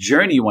 what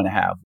journey you want to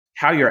have,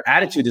 how your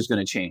attitude is going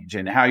to change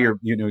and how you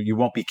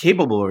won't be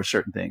capable of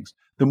certain things.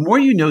 The more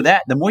you know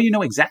that, the more you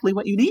know exactly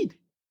what you need.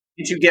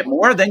 If you get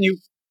more, then you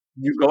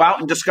go out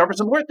and discover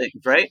some more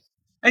things, right?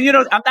 And,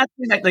 I'm not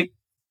saying that, like,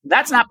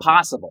 that's not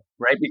possible,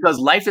 right? Because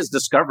life is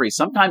discovery.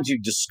 Sometimes you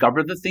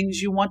discover the things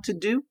you want to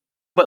do,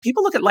 but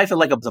people look at life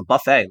like a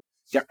buffet.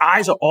 Their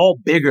eyes are all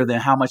bigger than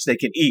how much they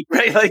can eat,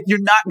 right? Like you're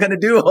not going to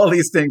do all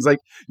these things. Like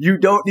you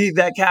don't need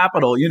that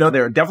capital.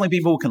 There are definitely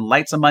people who can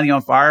light some money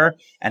on fire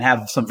and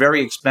have some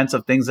very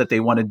expensive things that they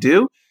want to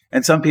do.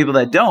 And some people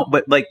that don't,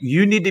 but like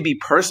you need to be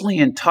personally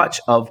in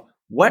touch of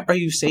what are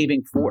you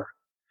saving for?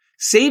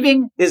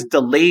 Saving is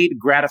delayed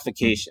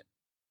gratification.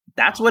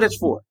 That's what it's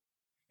for.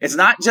 It's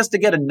not just to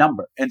get a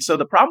number. And so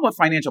the problem with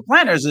financial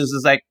planners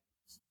is like,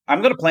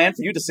 I'm going to plan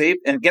for you to save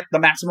and get the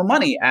maximum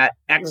money at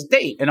X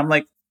date. And I'm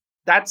like,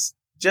 that's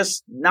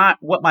just not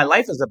what my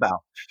life is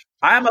about.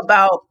 I'm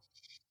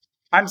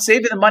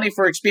saving the money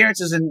for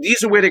experiences, and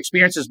these are where the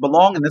experiences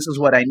belong, and this is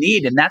what I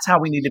need. And that's how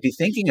we need to be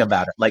thinking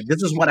about it. Like,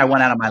 this is what I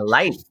want out of my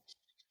life.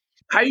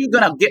 How are you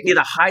going to get me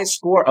the high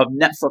score of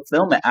net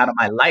fulfillment out of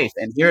my life?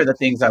 And here are the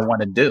things I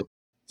want to do.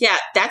 Yeah,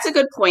 that's a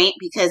good point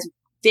because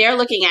they're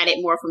looking at it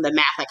more from the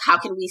math. Like, how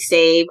can we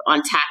save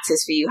on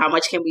taxes for you? How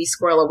much can we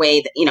squirrel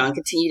away, and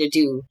continue to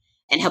do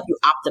and help you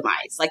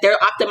optimize? Like, they're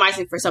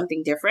optimizing for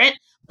something different.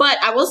 But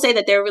I will say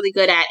that they're really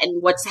good at,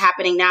 and what's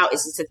happening now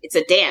is it's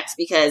a dance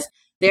because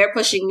they're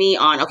pushing me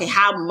on, okay,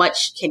 how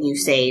much can you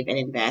save and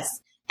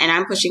invest? And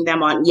I'm pushing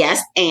them on,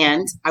 yes,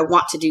 and I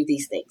want to do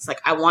these things. Like,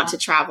 I want to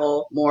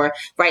travel more.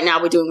 Right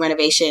now, we're doing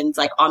renovations,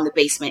 like, on the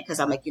basement because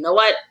I'm like, you know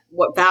what?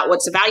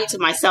 What's the value to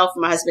myself,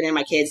 my husband, and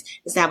my kids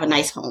is to have a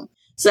nice home.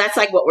 So that's,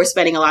 like, what we're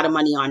spending a lot of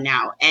money on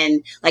now.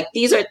 And, like,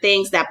 these are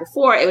things that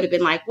before it would have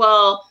been like,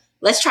 well,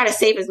 let's try to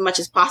save as much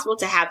as possible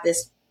to have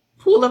this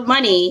pool of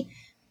money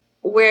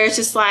where it's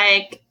just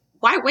like,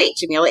 why wait,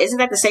 Jamila? Isn't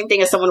that the same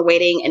thing as someone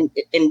waiting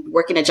and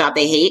working a job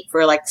they hate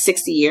for like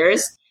 60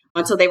 years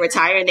until they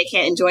retire and they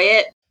can't enjoy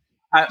it?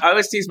 I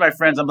always tease my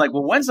friends. I'm like,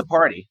 well, when's the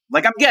party?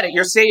 Like, I'm getting it.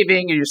 You're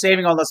saving and you're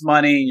saving all this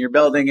money and you're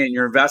building it and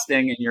you're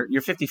investing and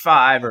you're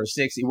 55 or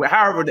 60,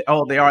 however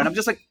old they are. And I'm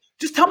just like,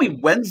 just tell me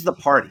when's the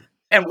party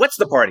and what's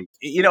the party?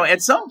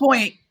 At some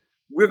point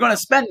we're going to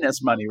spend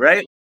this money,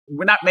 right?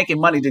 We're not making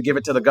money to give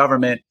it to the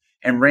government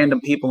and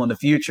random people in the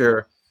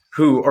future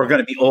who are going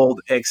to be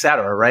old, et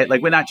cetera, right?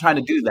 Like, we're not trying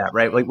to do that,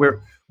 right? Like,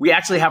 we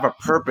actually have a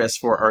purpose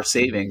for our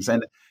savings,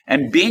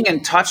 and being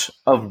in touch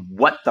of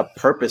what the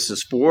purpose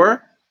is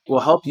for will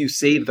help you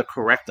save the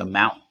correct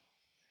amount.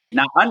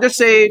 Not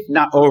undersave,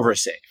 not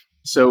oversave.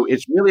 So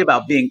it's really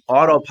about being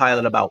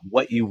autopilot about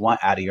what you want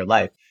out of your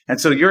life. And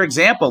so your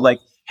example, like,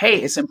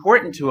 hey, it's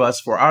important to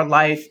us for our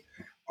life,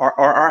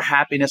 our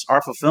happiness,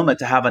 our fulfillment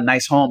to have a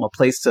nice home, a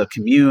place to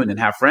commune and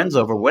have friends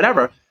over,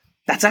 whatever.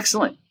 That's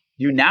excellent.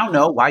 You now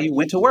know why you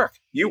went to work.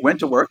 You went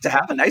to work to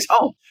have a nice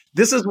home.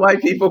 This is why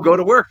people go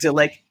to work, to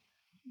like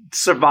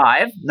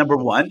survive, number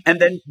one,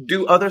 and then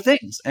do other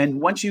things. And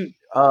once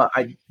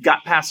I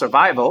got past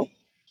survival,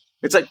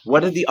 it's like,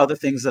 what are the other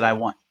things that I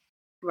want?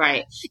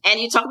 Right. And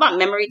you talk about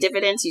memory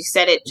dividends. You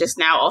said it just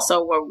now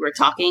also where we were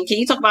talking. Can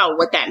you talk about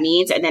what that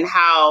means? And then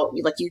how,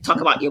 like, you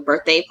talk about your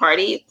birthday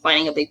party,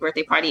 planning a big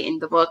birthday party in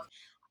the book.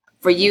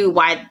 For you,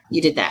 why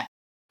you did that?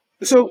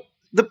 So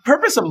the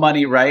purpose of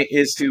money, right,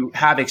 is to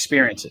have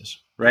experiences,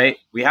 right?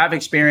 We have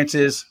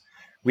experiences,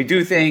 we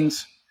do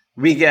things,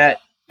 we get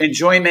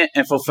enjoyment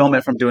and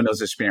fulfillment from doing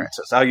those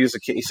experiences. I'll use the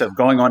case of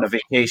going on a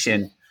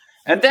vacation.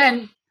 And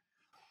then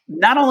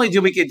not only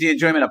do we get the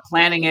enjoyment of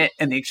planning it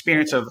and the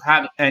experience of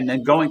having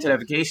and going to the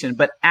vacation,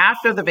 but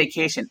after the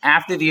vacation,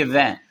 after the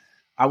event,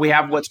 we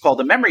have what's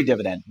called a memory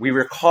dividend. We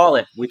recall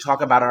it. We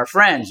talk about our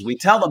friends. We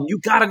tell them, you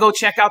got to go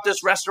check out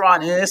this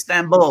restaurant in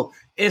Istanbul.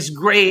 It's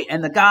great.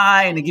 And the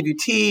guy, and they give you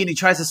tea and he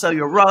tries to sell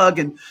you a rug.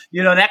 And,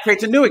 that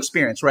creates a new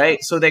experience, right?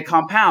 So they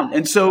compound.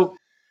 And so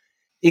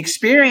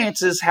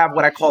experiences have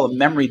what I call a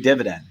memory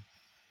dividend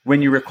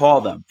when you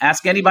recall them.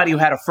 Ask anybody who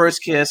had a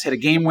first kiss, hit a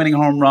game-winning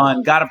home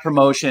run, got a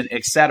promotion,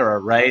 etc.,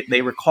 right?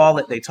 They recall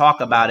it. They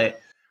talk about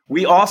it.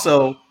 We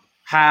also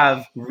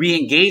have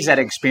re-engaged that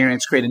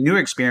experience, create a new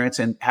experience,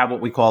 and have what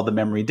we call the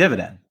memory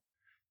dividend.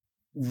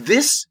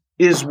 This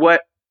is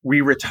what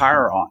we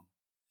retire on.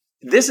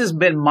 this has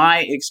been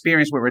my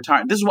experience with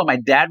retirement. This is what my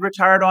dad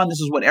retired on.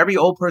 This is what every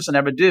old person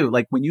ever do.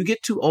 Like when you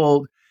get too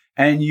old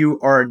and you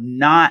are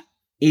not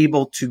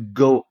able to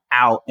go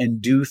out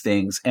and do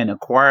things and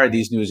acquire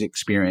these new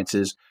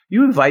experiences,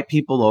 you invite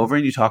people over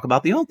and you talk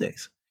about the old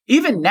days.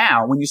 Even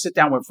now, when you sit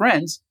down with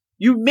friends,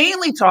 you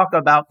mainly talk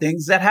about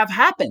things that have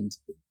happened,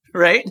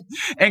 right?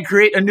 And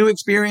create a new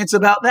experience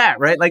about that,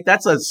 right? Like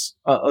that's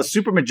a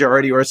super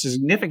majority or a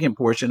significant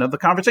portion of the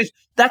conversation.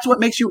 That's what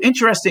makes you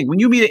interesting. When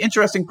you meet an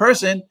interesting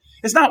person,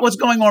 it's not what's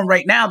going on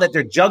right now that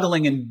they're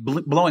juggling and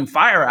blowing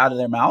fire out of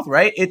their mouth,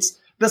 right? It's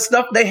the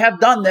stuff they have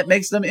done that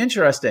makes them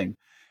interesting.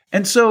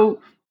 And so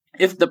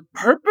if the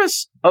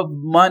purpose of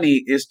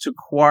money is to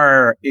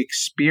acquire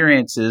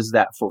experiences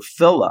that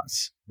fulfill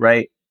us,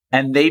 right?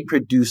 And they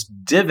produce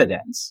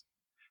dividends,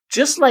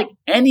 just like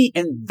any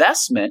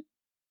investment,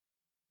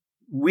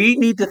 we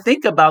need to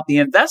think about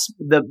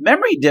the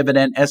memory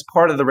dividend as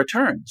part of the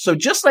return. So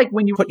just like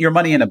when you put your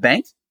money in a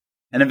bank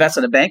and invest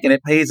in a bank and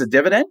it pays a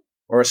dividend,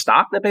 or a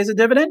stock that pays a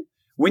dividend,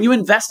 when you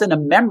invest in a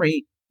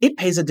memory, it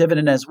pays a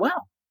dividend as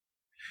well.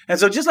 And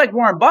so just like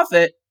Warren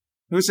Buffett,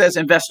 who says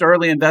invest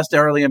early, invest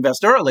early,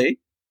 invest early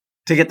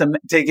to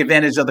take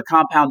advantage of the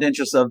compound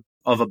interest of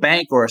a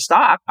bank or a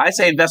stock, I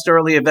say invest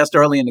early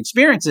in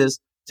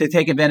experiences to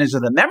take advantage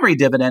of the memory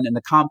dividend and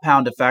the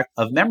compound effect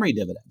of memory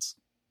dividends.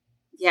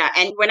 Yeah,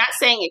 and we're not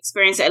saying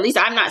experience, at least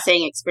I'm not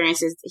saying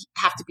experiences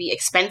have to be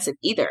expensive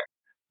either.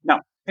 No,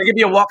 it could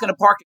be a walk in the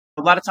park.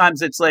 A lot of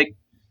times it's like,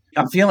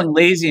 I'm feeling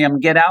lazy. I'm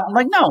get out. I'm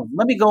like, no,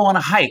 let me go on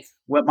a hike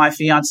with my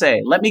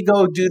fiance. Let me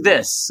go do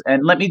this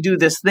and let me do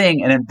this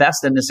thing and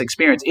invest in this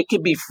experience. It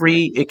could be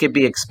free. It could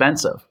be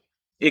expensive.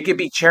 It could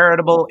be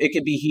charitable. It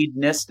could be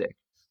hedonistic.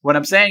 What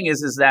I'm saying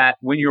is that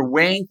when you're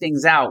weighing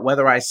things out,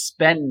 whether I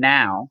spend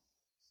now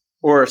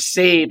or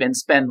save and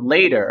spend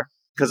later,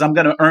 because I'm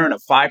going to earn a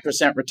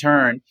 5%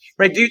 return,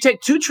 right? Do you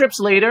take 2 trips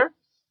later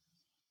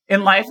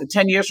in life,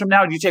 10 years from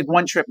now, or do you take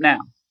 1 trip now?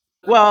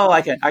 Well,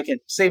 I can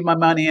save my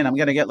money and I'm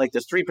going to get like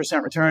this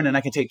 3% return and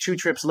I can take 2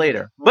 trips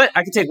later. But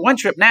I can take 1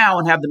 trip now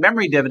and have the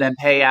memory dividend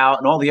pay out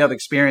and all the other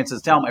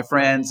experiences, tell my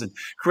friends and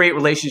create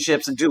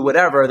relationships and do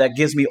whatever that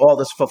gives me all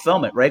this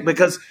fulfillment, right?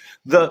 Because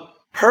the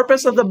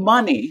purpose of the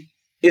money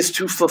is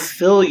to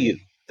fulfill you.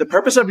 The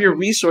purpose of your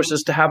resources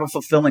is to have a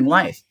fulfilling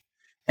life.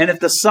 And if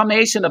the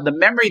summation of the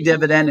memory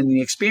dividend and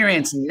the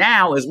experience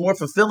now is more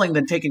fulfilling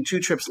than taking 2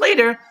 trips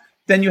later,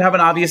 then you have an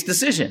obvious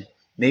decision.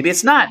 Maybe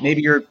it's not.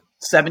 Maybe you're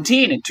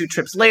 17 and 2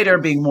 trips later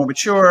being more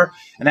mature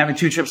and having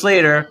 2 trips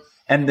later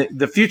and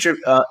the future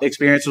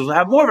experiences will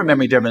have more of a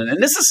memory dividend.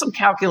 And this is some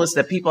calculus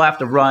that people have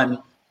to run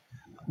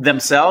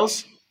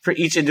themselves for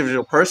each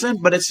individual person,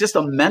 but it's just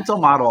a mental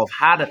model of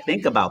how to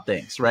think about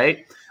things,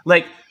 right?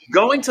 Like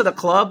going to the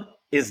club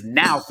is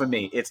now for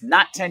me. It's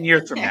not 10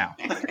 years from now.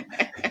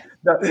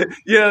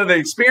 The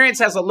experience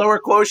has a lower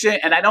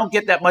quotient and I don't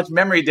get that much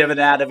memory dividend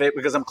out of it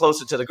because I'm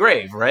closer to the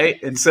grave,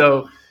 right? And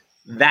so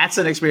that's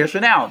an experience for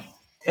now.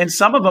 And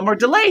some of them are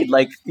delayed,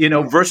 like,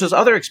 versus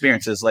other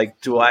experiences. Like,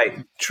 do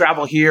I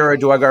travel here or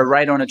do I go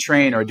right on a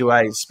train or do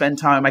I spend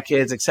time with my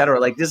kids, et cetera?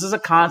 Like, this is a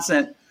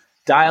constant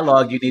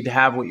dialogue you need to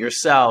have with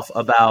yourself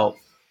about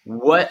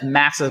what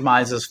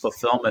maximizes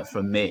fulfillment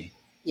for me.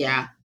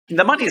 Yeah.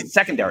 The money is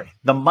secondary.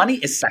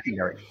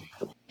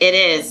 It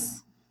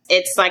is.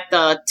 It's like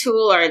the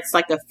tool or it's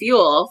like the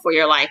fuel for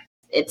your life.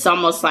 It's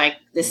almost like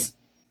this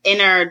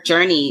inner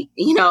journey,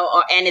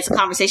 and it's a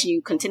conversation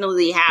you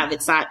continually have.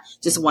 It's not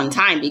just one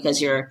time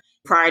because your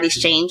priorities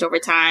change over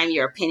time.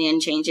 Your opinion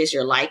changes,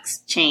 your likes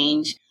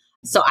change.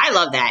 So I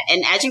love that.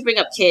 And as you bring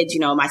up kids,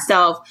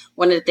 myself,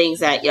 one of the things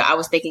that, I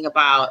was thinking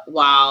about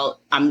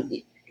while I'm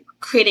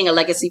creating a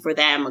legacy for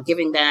them or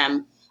giving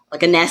them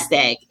like a nest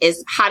egg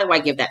is how do I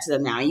give that to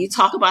them now? And you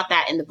talk about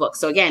that in the book.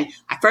 So again,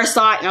 I first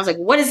saw it and I was like,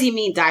 what does he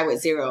mean die with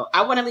zero?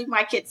 I want to leave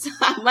my kids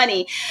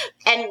money.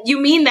 And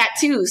you mean that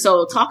too.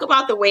 So talk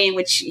about the way in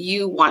which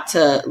you want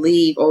to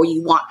leave or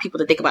you want people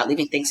to think about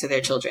leaving things to their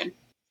children.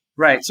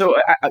 Right. So,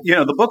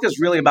 the book is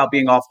really about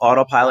being off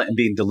autopilot and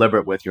being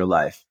deliberate with your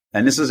life.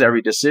 And this is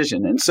every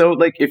decision. And so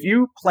like if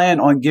you plan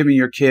on giving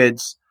your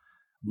kids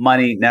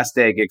money, nest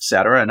egg, et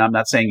cetera, and I'm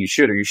not saying you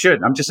should or you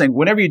shouldn't. I'm just saying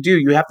whenever you do,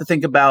 you have to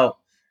think about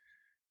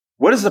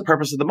what is the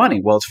purpose of the money?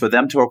 Well, it's for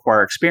them to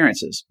acquire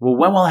experiences. Well,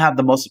 when will it have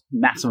the most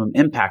maximum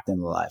impact in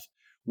their life?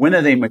 When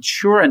are they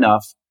mature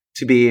enough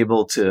to be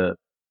able to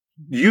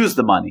use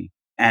the money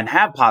and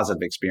have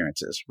positive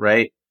experiences,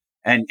 right?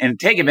 And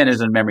take advantage of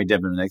the memory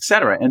dividend, et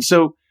cetera. And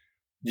so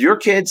your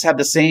kids have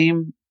the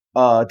same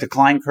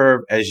decline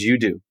curve as you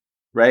do,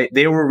 right?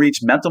 They will reach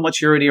mental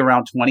maturity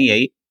around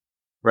 28,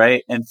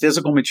 right? And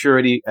physical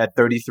maturity at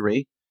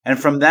 33. And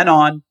from then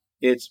on,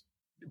 it's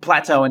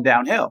plateau and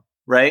downhill,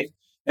 right?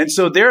 And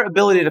so their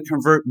ability to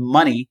convert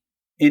money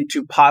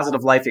into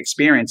positive life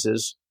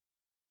experiences,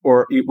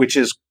 which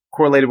is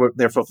correlated with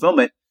their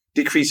fulfillment,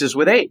 decreases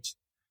with age.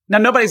 Now,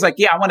 nobody's like,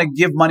 yeah, I want to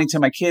give money to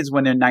my kids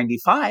when they're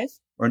 95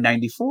 or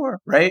 94,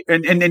 right?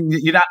 And then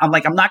I'm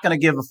not going to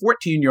give a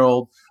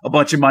 14-year-old a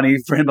bunch of money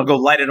for him to go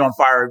light it on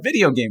fire at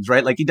video games,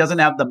 right? Like he doesn't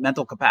have the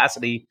mental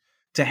capacity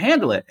to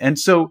handle it. And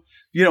so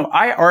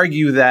I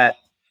argue that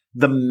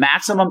the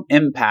maximum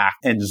impact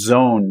and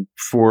zone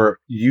for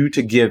you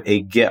to give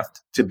a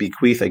gift, to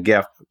bequeath a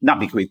gift, not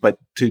bequeath, but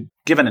to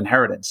give an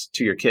inheritance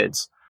to your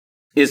kids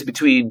is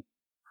between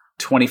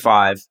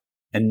 25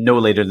 and no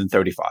later than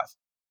 35,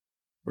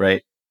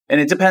 right? And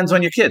it depends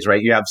on your kids,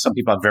 right? You have some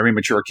people have very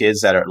mature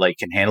kids that are like,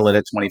 can handle it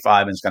at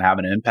 25 and it's going to have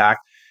an impact.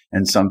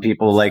 And some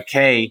people like,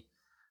 hey,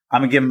 I'm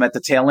going to give them at the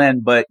tail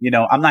end, but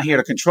I'm not here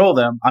to control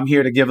them. I'm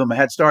here to give them a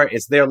head start.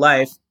 It's their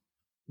life.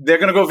 They're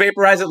going to go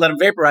vaporize it, let them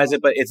vaporize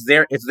it, but it's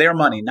their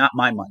money, not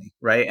my money,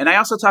 right? And I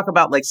also talk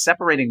about like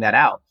separating that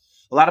out.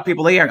 A lot of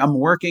people, I'm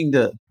working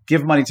to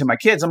give money to my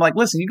kids. I'm like,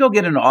 listen, you go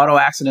get in an auto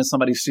accident,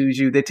 somebody sues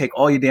you, they take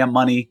all your damn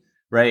money,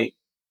 right?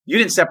 You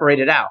didn't separate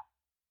it out,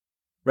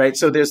 right?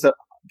 So there's the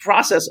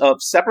process of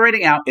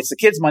separating out. It's the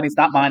kid's money. It's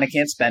not mine. I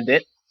can't spend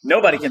it.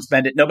 Nobody can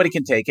spend it. Nobody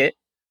can take it,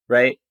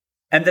 right?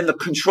 And then the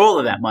control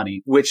of that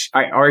money, which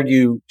I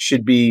argue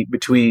should be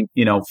between,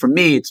 for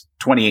me, it's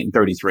 28 and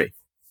 33.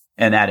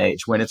 And that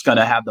age when it's going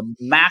to have the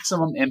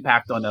maximum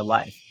impact on their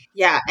life.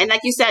 Yeah. And like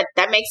you said,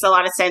 that makes a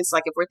lot of sense.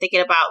 Like if we're thinking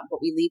about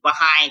what we leave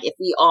behind, if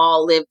we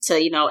all live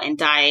to, and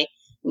die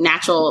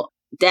natural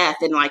death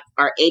in like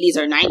our 80s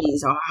or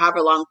 90s or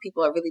however long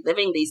people are really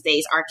living these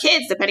days, our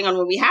kids, depending on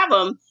when we have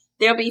them,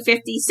 they'll be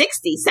 50,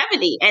 60,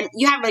 70. And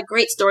you have a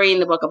great story in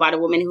the book about a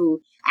woman who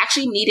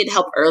actually needed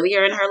help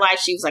earlier in her life.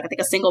 She was like, I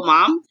think a single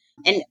mom.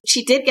 And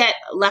she did get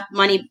left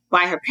money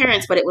by her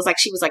parents, but it was like,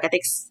 she was like, I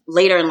think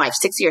later in life,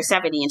 60 or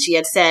 70. And she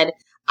had said,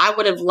 I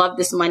would have loved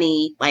this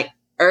money like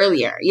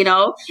earlier,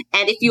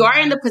 And if you are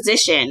in the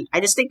position,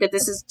 I just think that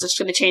this is just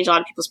going to change a lot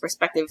of people's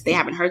perspective if they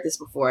haven't heard this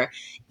before.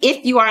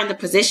 If you are in the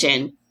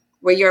position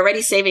where you're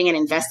already saving and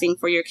investing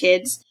for your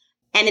kids,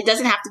 and it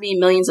doesn't have to be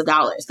millions of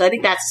dollars. So I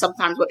think that's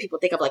sometimes what people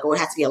think of like, oh, it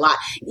has to be a lot.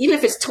 Even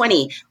if it's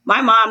 20,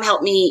 my mom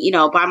helped me,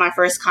 buy my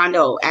first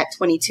condo at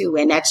 22.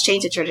 And that's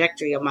changed the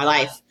trajectory of my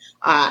life.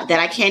 That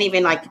I can't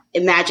even like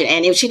imagine.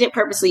 And she didn't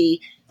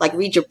purposely like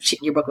read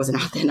your book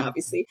wasn't out then,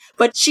 obviously,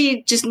 but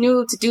she just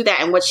knew to do that.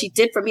 And what she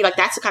did for me, like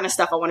that's the kind of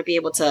stuff I want to be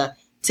able to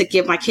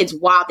give my kids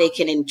while they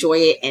can enjoy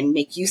it and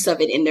make use of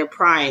it in their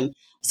prime.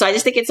 So I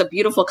just think it's a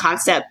beautiful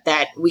concept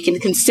that we can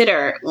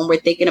consider when we're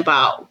thinking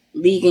about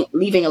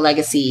leaving a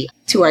legacy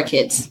to our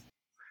kids.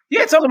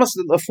 Yeah, it's almost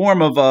a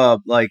form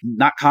of like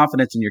not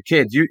confidence in your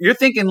kids. You're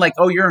thinking like,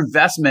 oh, your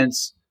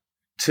investments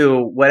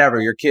to whatever,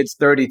 your kids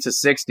 30 to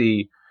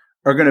 60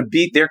 are going to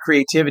beat their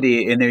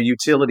creativity and their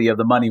utility of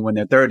the money when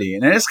they're 30.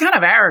 And it's kind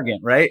of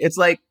arrogant, right? It's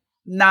like,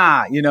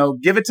 nah,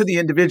 give it to the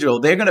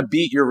individual. They're going to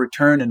beat your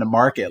return in the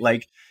market.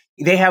 Like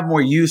they have more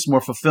use,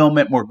 more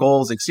fulfillment, more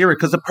goals, etc.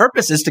 Because the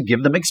purpose is to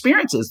give them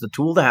experiences, the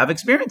tool to have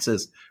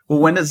experiences. Well,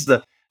 when is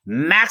the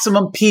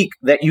maximum peak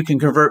that you can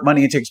convert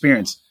money into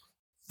experience?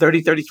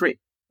 30, 33,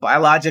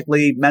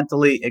 biologically,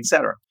 mentally,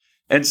 etc.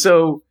 And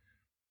so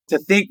to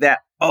think that,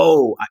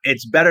 oh,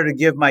 it's better to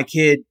give my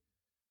kid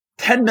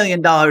 $10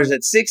 million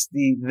at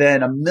 60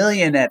 than $1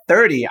 million at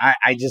 30.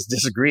 I just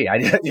disagree.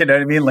 You know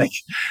what I mean? Like,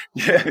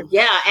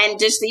 yeah. And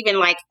just even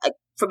like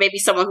for maybe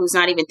someone who's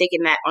not even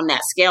thinking that on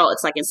that scale,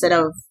 it's like instead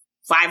of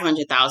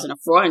 500,000 or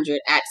 400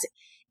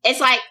 it's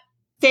like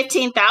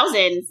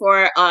 15,000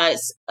 for a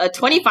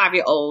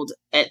 25-year-old,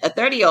 a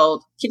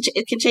 30-year-old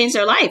it can change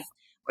their life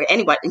or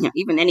anybody,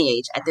 even any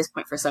age at this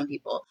point for some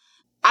people.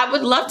 I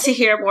would love to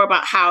hear more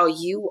about how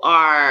you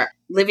are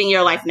living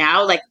your life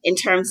now, like in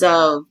terms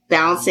of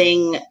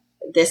balancing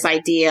this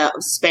idea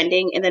of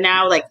spending in the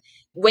now, like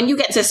when you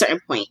get to a certain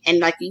point and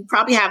like you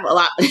probably have a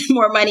lot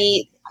more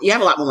money, you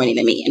have a lot more money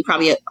than me and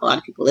probably a lot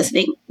of people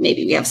listening.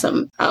 Maybe we have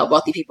some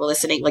wealthy people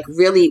listening, like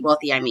really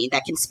wealthy,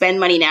 that can spend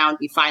money now and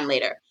be fine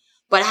later.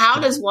 But how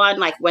does one,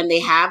 like when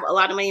they have a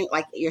lot of money,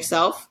 like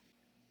yourself,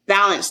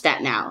 balance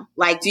that now?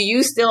 Like,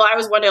 I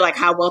always wonder like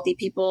how wealthy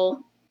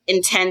people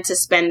intend to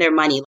spend their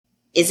money.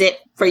 Is it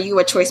for you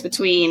a choice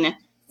between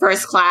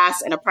first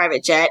class and a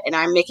private jet? And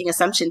I'm making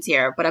assumptions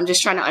here, but I'm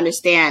just trying to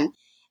understand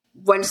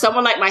when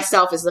someone like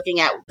myself is looking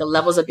at the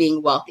levels of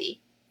being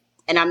wealthy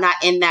and I'm not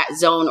in that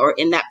zone or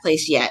in that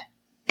place yet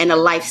and a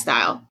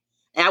lifestyle.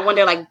 And I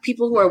wonder like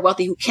people who are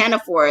wealthy who can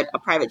afford a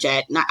private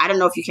jet. I don't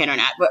know if you can or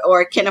not,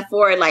 or can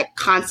afford like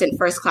constant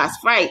first class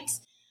flights.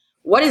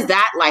 What does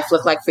that life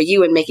look like for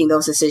you in making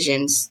those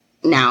decisions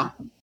now?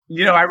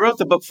 I wrote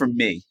the book for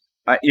me.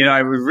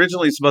 I was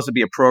originally supposed to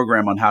be a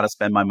program on how to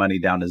spend my money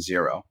down to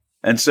zero.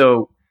 And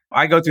so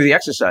I go through the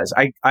exercise.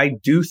 I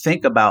do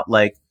think about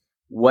like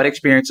what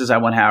experiences I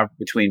want to have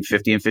between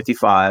 50 and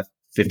 55,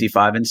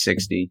 55 and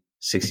 60,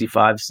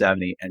 65,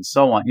 70, and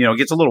so on. It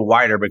gets a little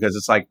wider because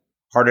it's like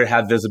harder to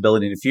have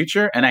visibility in the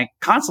future. And I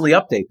constantly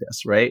update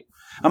this, right?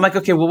 I'm like,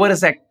 okay, well, what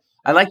is that?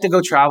 I like to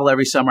go travel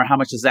every summer. How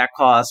much does that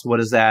cost? What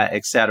is that,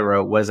 et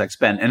cetera? What does that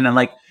spend? And then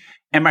like,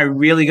 am I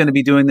really going to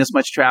be doing this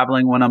much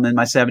traveling when I'm in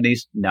my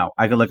 70s? No.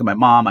 I can look at my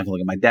mom. I can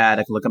look at my dad.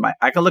 I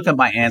can look at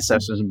my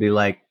ancestors and be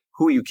like,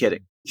 who are you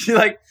kidding?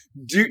 Like,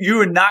 you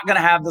are not going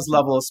to have this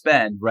level of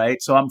spend, right?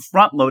 So I'm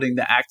front loading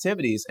the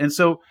activities. And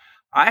so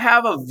I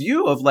have a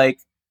view of like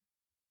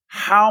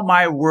how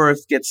my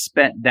worth gets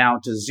spent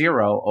down to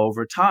zero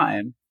over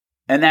time.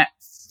 And that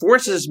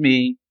forces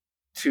me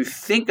to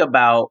think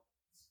about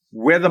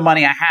where the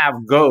money I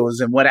have goes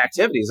and what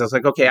activities. I was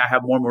like, okay, I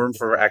have more room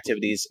for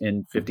activities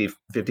in 50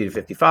 to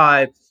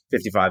 55,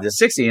 55 to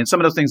 60. And some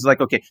of those things are like,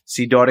 okay,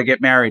 see daughter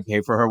get married,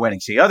 pay for her wedding.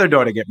 See other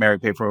daughter get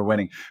married, pay for her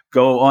wedding.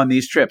 Go on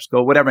these trips,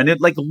 go whatever. And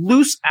it like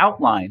loose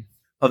outline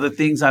of the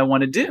things I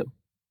want to do.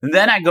 And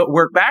then I go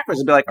work backwards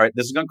and be like, all right,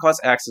 this is going to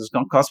cost X, this is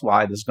going to cost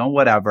Y, this is going to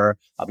whatever.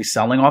 I'll be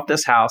selling off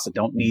this house. I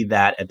don't need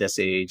that at this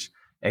age,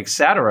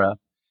 etc.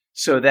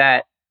 So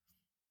that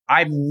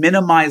I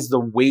minimize the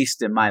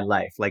waste in my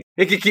life. Like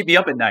it could keep me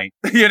up at night.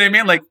 You know what I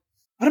mean? Like,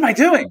 what am I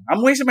doing?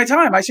 I'm wasting my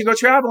time. I should go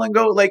travel and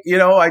go like,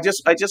 I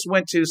just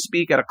went to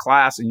speak at a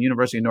class in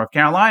University of North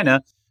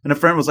Carolina. And a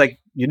friend was like,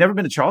 you've never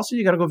been to Charleston?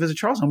 You got to go visit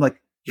Charleston. I'm like,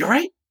 you're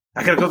right.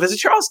 I got to go visit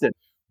Charleston.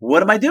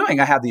 What am I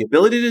doing? I have the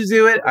ability to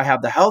do it. I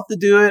have the health to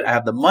do it. I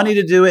have the money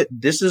to do it.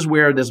 This is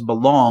where this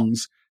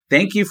belongs.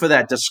 Thank you for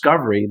that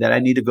discovery that I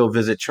need to go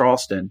visit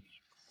Charleston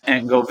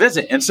and go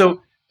visit. And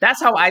so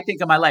that's how I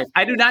think of my life.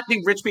 I do not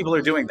think rich people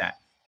are doing that.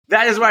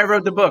 That is why I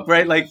wrote the book,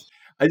 right? Like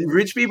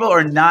rich people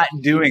are not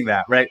doing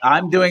that, right?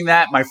 I'm doing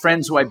that. My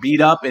friends who I beat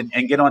up and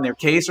get on their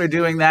case are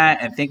doing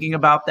that and thinking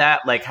about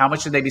that. Like how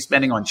much should they be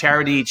spending on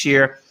charity each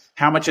year?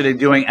 How much are they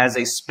doing as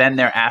they spend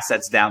their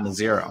assets down to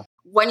zero?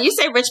 When you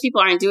say rich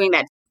people aren't doing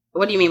that,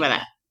 what do you mean by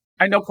that?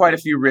 I know quite a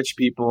few rich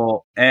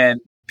people,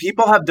 and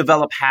people have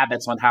developed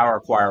habits on how to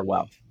acquire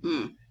wealth.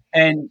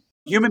 And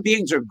human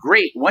beings are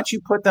great. Once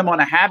you put them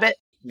on a habit,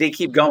 they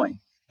keep going.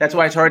 That's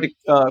why it's hard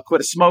to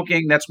quit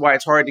smoking. That's why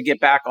it's hard to get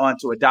back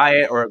onto a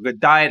diet or a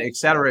good diet, et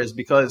cetera, is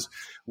because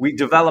we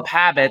develop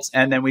habits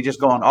and then we just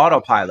go on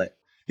autopilot.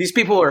 These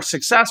people who are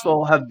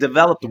successful have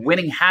developed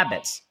winning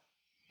habits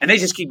and they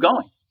just keep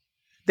going.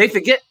 They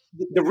forget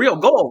the real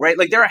goal, right?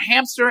 Like they're a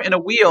hamster in a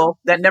wheel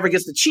that never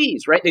gets the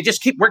cheese, right? They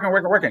just keep working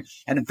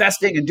and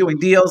investing and doing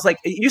deals. Like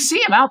you see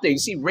them out there. You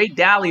see Ray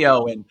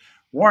Dalio and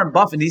Warren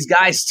Buffett, these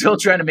guys still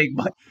trying to make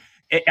money.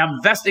 I'm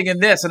investing in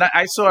this. And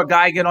I saw a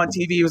guy get on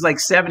TV. He was like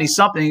 70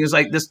 something. He was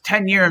like, this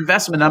 10-year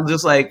investment. I'm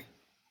just like,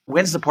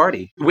 when's the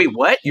party? Wait,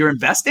 what? You're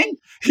investing?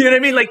 You know what I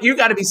mean? Like you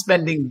got to be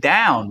spending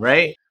down,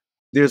 right?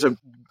 There's an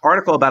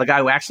article about a guy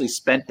who actually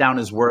spent down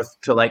his worth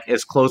to like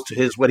as close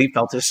to what he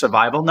felt his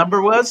survival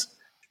number was.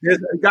 There's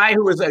a guy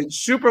who was like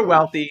super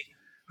wealthy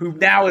who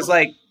now is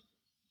like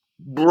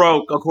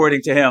broke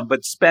according to him,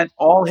 but spent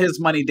all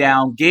his money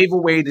down, gave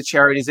away the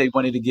charities they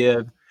wanted to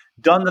give,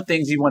 done the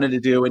things he wanted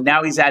to do, and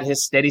now he's at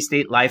his steady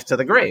state life to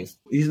the grave.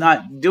 He's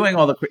not doing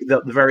all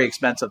the very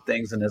expensive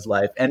things in his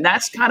life. And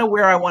that's kind of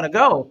where I want to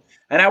go.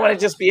 And I want to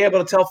just be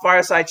able to tell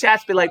Fireside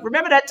Chats, be like,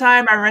 remember that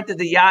time I rented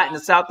the yacht in the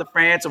south of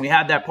France and we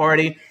had that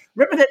party?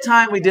 Remember that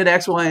time we did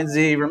X, Y, and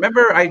Z?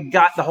 Remember I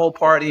got the whole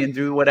party and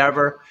do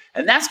whatever?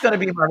 And that's going to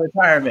be my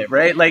retirement,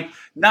 right? Like,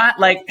 not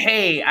like,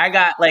 hey, I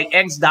got like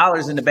X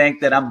dollars in the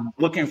bank that I'm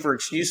looking for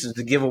excuses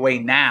to give away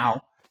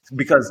now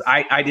because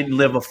I didn't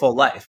live a full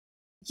life.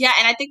 Yeah,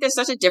 and I think there's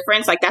such a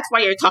difference. Like, that's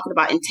why you're talking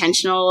about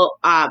intentional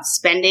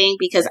spending,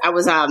 because I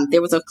was,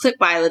 there was a clip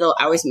by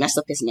I always mess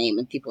up his name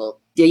and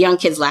the young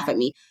kids laugh at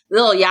me.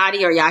 Lil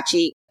Yachty or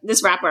Yachi,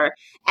 this rapper.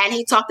 And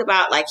he talked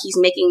about like he's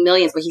making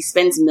millions, but he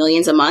spends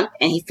millions a month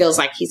and he feels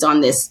like he's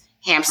on this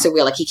hamster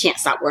wheel. Like he can't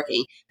stop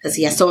working because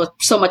he has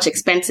so much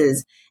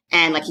expenses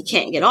and like he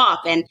can't get off.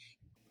 And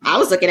I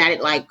was looking at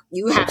it like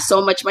you have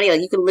so much money,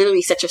 like you can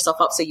literally set yourself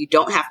up so you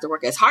don't have to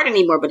work as hard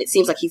anymore. But it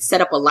seems like he's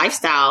set up a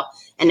lifestyle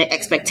and an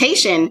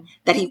expectation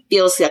that he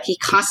feels like he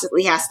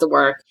constantly has to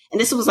work. And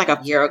this was like a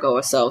year ago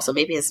or so. So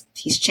maybe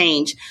he's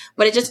changed,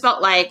 but it just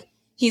felt like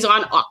he's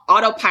on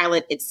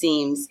autopilot, it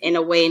seems, in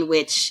a way in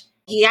which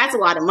he has a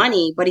lot of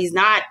money, but he's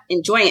not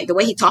enjoying it. The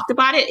way he talked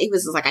about it, it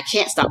was like, I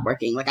can't stop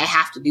working. Like I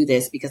have to do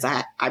this because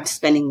I'm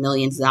spending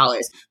millions of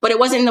dollars. But it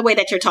wasn't in the way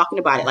that you're talking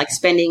about it, like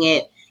spending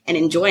it and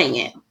enjoying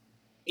it.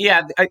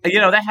 Yeah,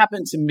 that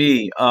happened to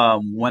me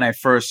when I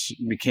first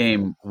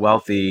became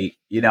wealthy.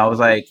 I was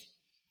like,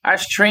 I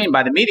was trained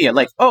by the media,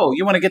 like, oh,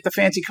 you want to get the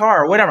fancy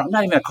car or whatever. I'm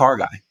not even a car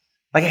guy.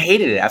 Like, I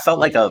hated it. I felt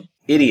like an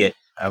idiot.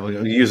 I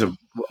would use a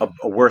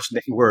worse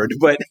word,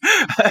 but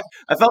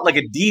I felt like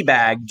a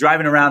D-bag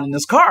driving around in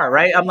this car,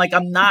 right? I'm like,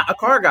 I'm not a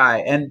car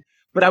guy.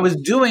 But I was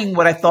doing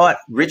what I thought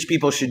rich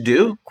people should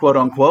do, quote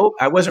unquote.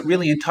 I wasn't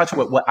really in touch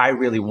with what I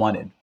really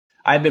wanted.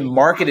 I've been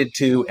marketed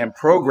to and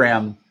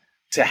programmed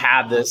to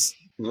have this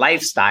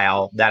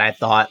lifestyle that I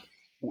thought,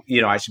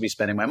 I should be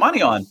spending my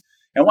money on.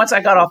 And once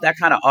I got off that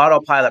kind of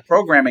autopilot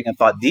programming and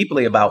thought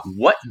deeply about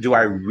what do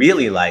I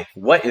really like?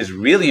 What is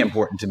really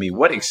important to me?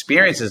 What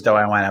experiences do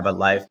I want to have in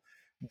life?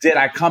 Did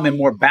I come in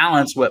more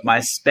balance with my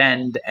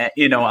spend,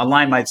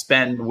 align my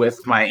spend with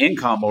my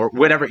income or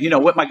whatever,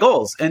 with my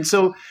goals? And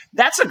so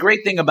that's a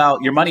great thing about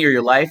Your Money or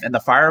Your Life and the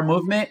FIRE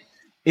movement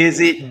is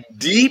it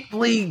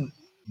deeply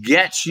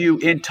gets you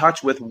in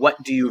touch with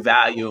what do you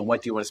value and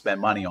what do you want to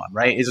spend money on,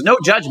 right? There's no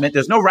judgment.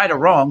 There's no right or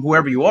wrong,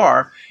 whoever you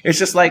are. It's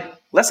just like,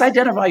 let's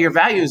identify your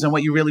values and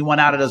what you really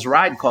want out of this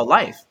ride called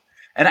life.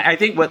 And I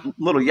think what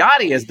Little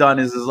Yachty has done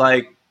is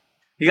like,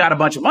 he got a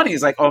bunch of money.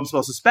 He's like, oh, I'm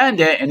supposed to spend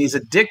it. And he's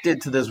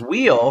addicted to this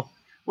wheel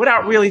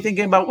without really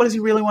thinking about what does he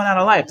really want out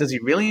of life? Does he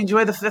really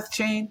enjoy the fifth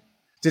chain?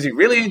 Does he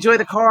really enjoy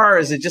the car? Or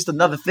is it just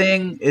another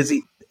thing? Is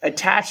he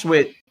attached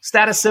with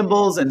status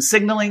symbols and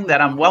signaling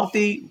that I'm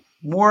wealthy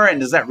more? And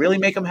does that really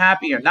make him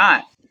happy or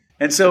not?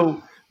 And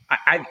so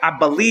I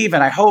believe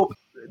and I hope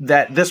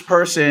that this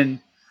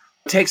person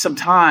takes some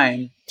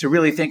time to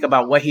really think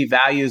about what he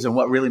values and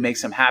what really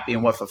makes him happy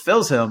and what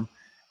fulfills him.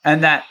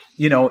 And that,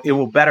 it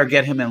will better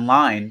get him in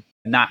line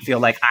and not feel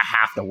like I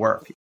have to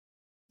work.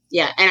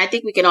 Yeah. And I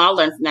think we can all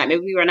learn from that.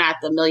 Maybe we were not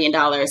the $1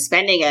 million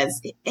spending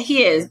as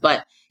he is,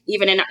 but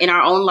even in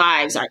our own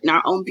lives, in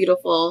our own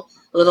beautiful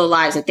little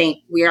lives, I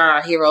think we are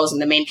our heroes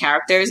and the main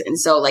characters. And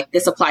so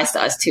this applies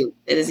to us too.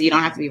 You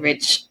don't have to be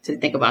rich to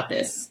think about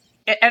this.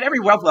 At every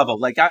wealth level,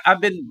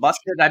 I've been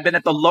busted. I've been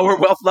at the lower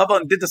wealth level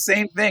and did the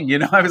same thing.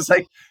 I was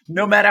like,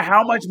 no matter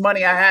how much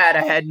money I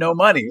had no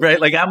money,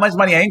 right? Like how much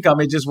money I income,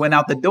 it just went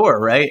out the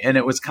door, right? And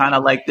it was kind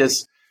of like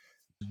this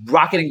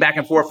rocketing back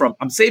and forth from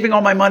I'm saving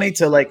all my money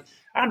to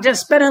I'm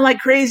just spending like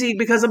crazy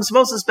because I'm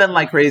supposed to spend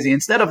like crazy,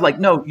 instead of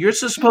no, you're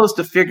just supposed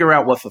to figure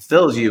out what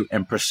fulfills you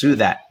and pursue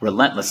that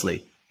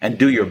relentlessly and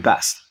do your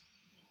best,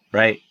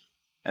 right?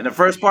 And the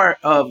first part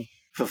of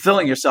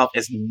fulfilling yourself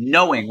is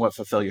knowing what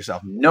fulfill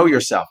yourself. Know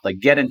yourself,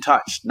 get in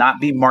touch,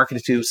 not be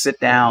marketed to, sit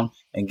down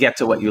and get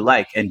to what you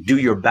like and do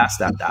your best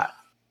at that.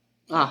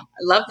 Oh, I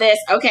love this.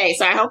 Okay,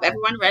 so I hope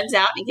everyone runs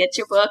out and gets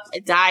your book,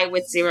 Die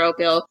with Zero.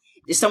 Bill,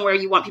 is somewhere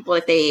you want people,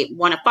 if they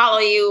want to follow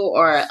you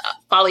or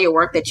follow your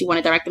work, that you want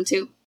to direct them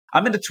to?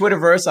 I'm in the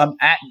Twitterverse. I'm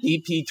at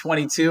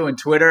DP22 on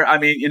Twitter. I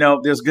mean,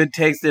 there's good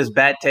takes, there's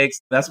bad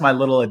takes. That's my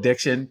little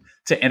addiction,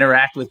 to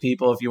interact with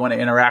people. If you want to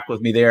interact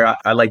with me there,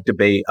 I like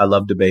debate. I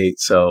love debate.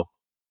 So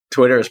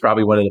Twitter is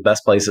probably one of the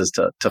best places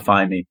to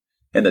find me,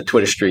 in the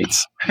Twitter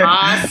streets.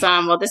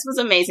 Awesome. Well, this was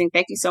amazing.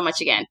 Thank you so much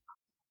again.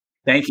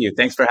 Thank you.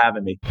 Thanks for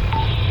having me.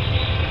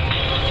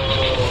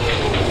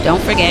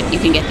 Don't forget, you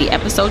can get the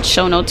episode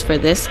show notes for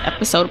this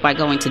episode by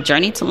going to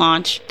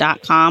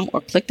journeytolaunch.com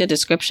or click the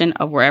description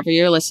of wherever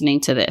you're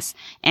listening to this.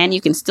 And you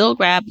can still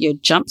grab your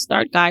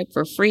Jumpstart Guide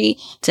for free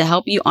to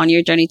help you on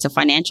your journey to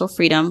financial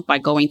freedom by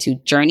going to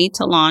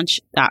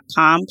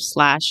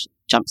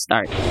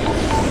journeytolaunch.com/jumpstart.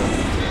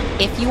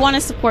 If you want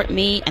to support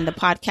me and the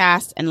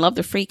podcast and love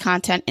the free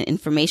content and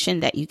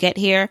information that you get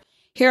here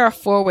are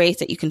 4 ways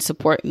that you can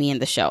support me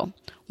and the show.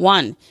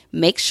 1,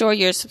 make sure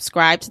you're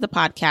subscribed to the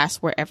podcast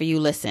wherever you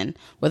listen,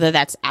 whether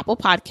that's Apple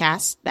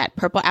Podcasts, that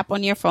purple app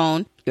on your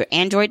phone, your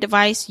Android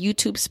device,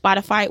 YouTube,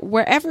 Spotify,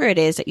 wherever it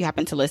is that you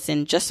happen to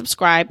listen, just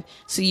subscribe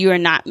so you are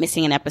not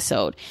missing an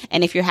episode.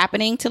 And if you're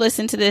happening to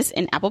listen to this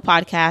in Apple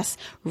Podcasts,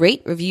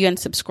 rate, review, and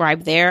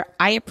subscribe there.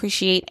 I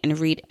appreciate and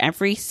read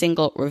every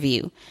single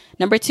review.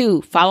 Number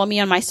 2, follow me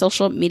on my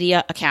social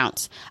media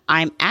accounts.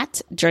 I'm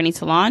at Journey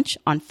to Launch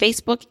on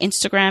Facebook,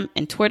 Instagram,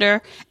 and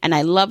Twitter, and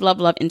I love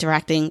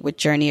interacting with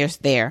journeyers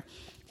there.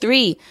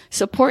 3,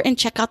 support and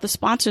check out the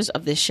sponsors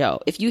of this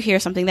show if you hear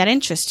something that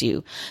interests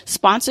you.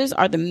 Sponsors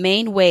are the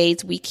main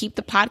ways we keep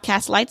the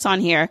podcast lights on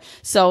here,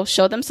 so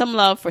show them some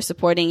love for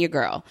supporting your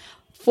girl.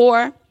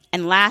 4,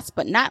 and last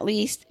but not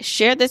least,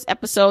 share this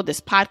episode, this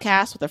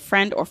podcast, with a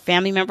friend or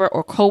family member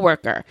or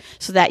coworker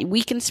so that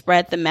we can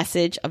spread the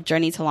message of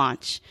Journey to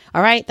Launch.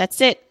 All right,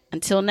 that's it.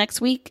 Until next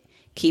week,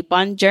 keep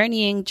on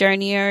journeying,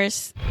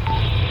 journeyers.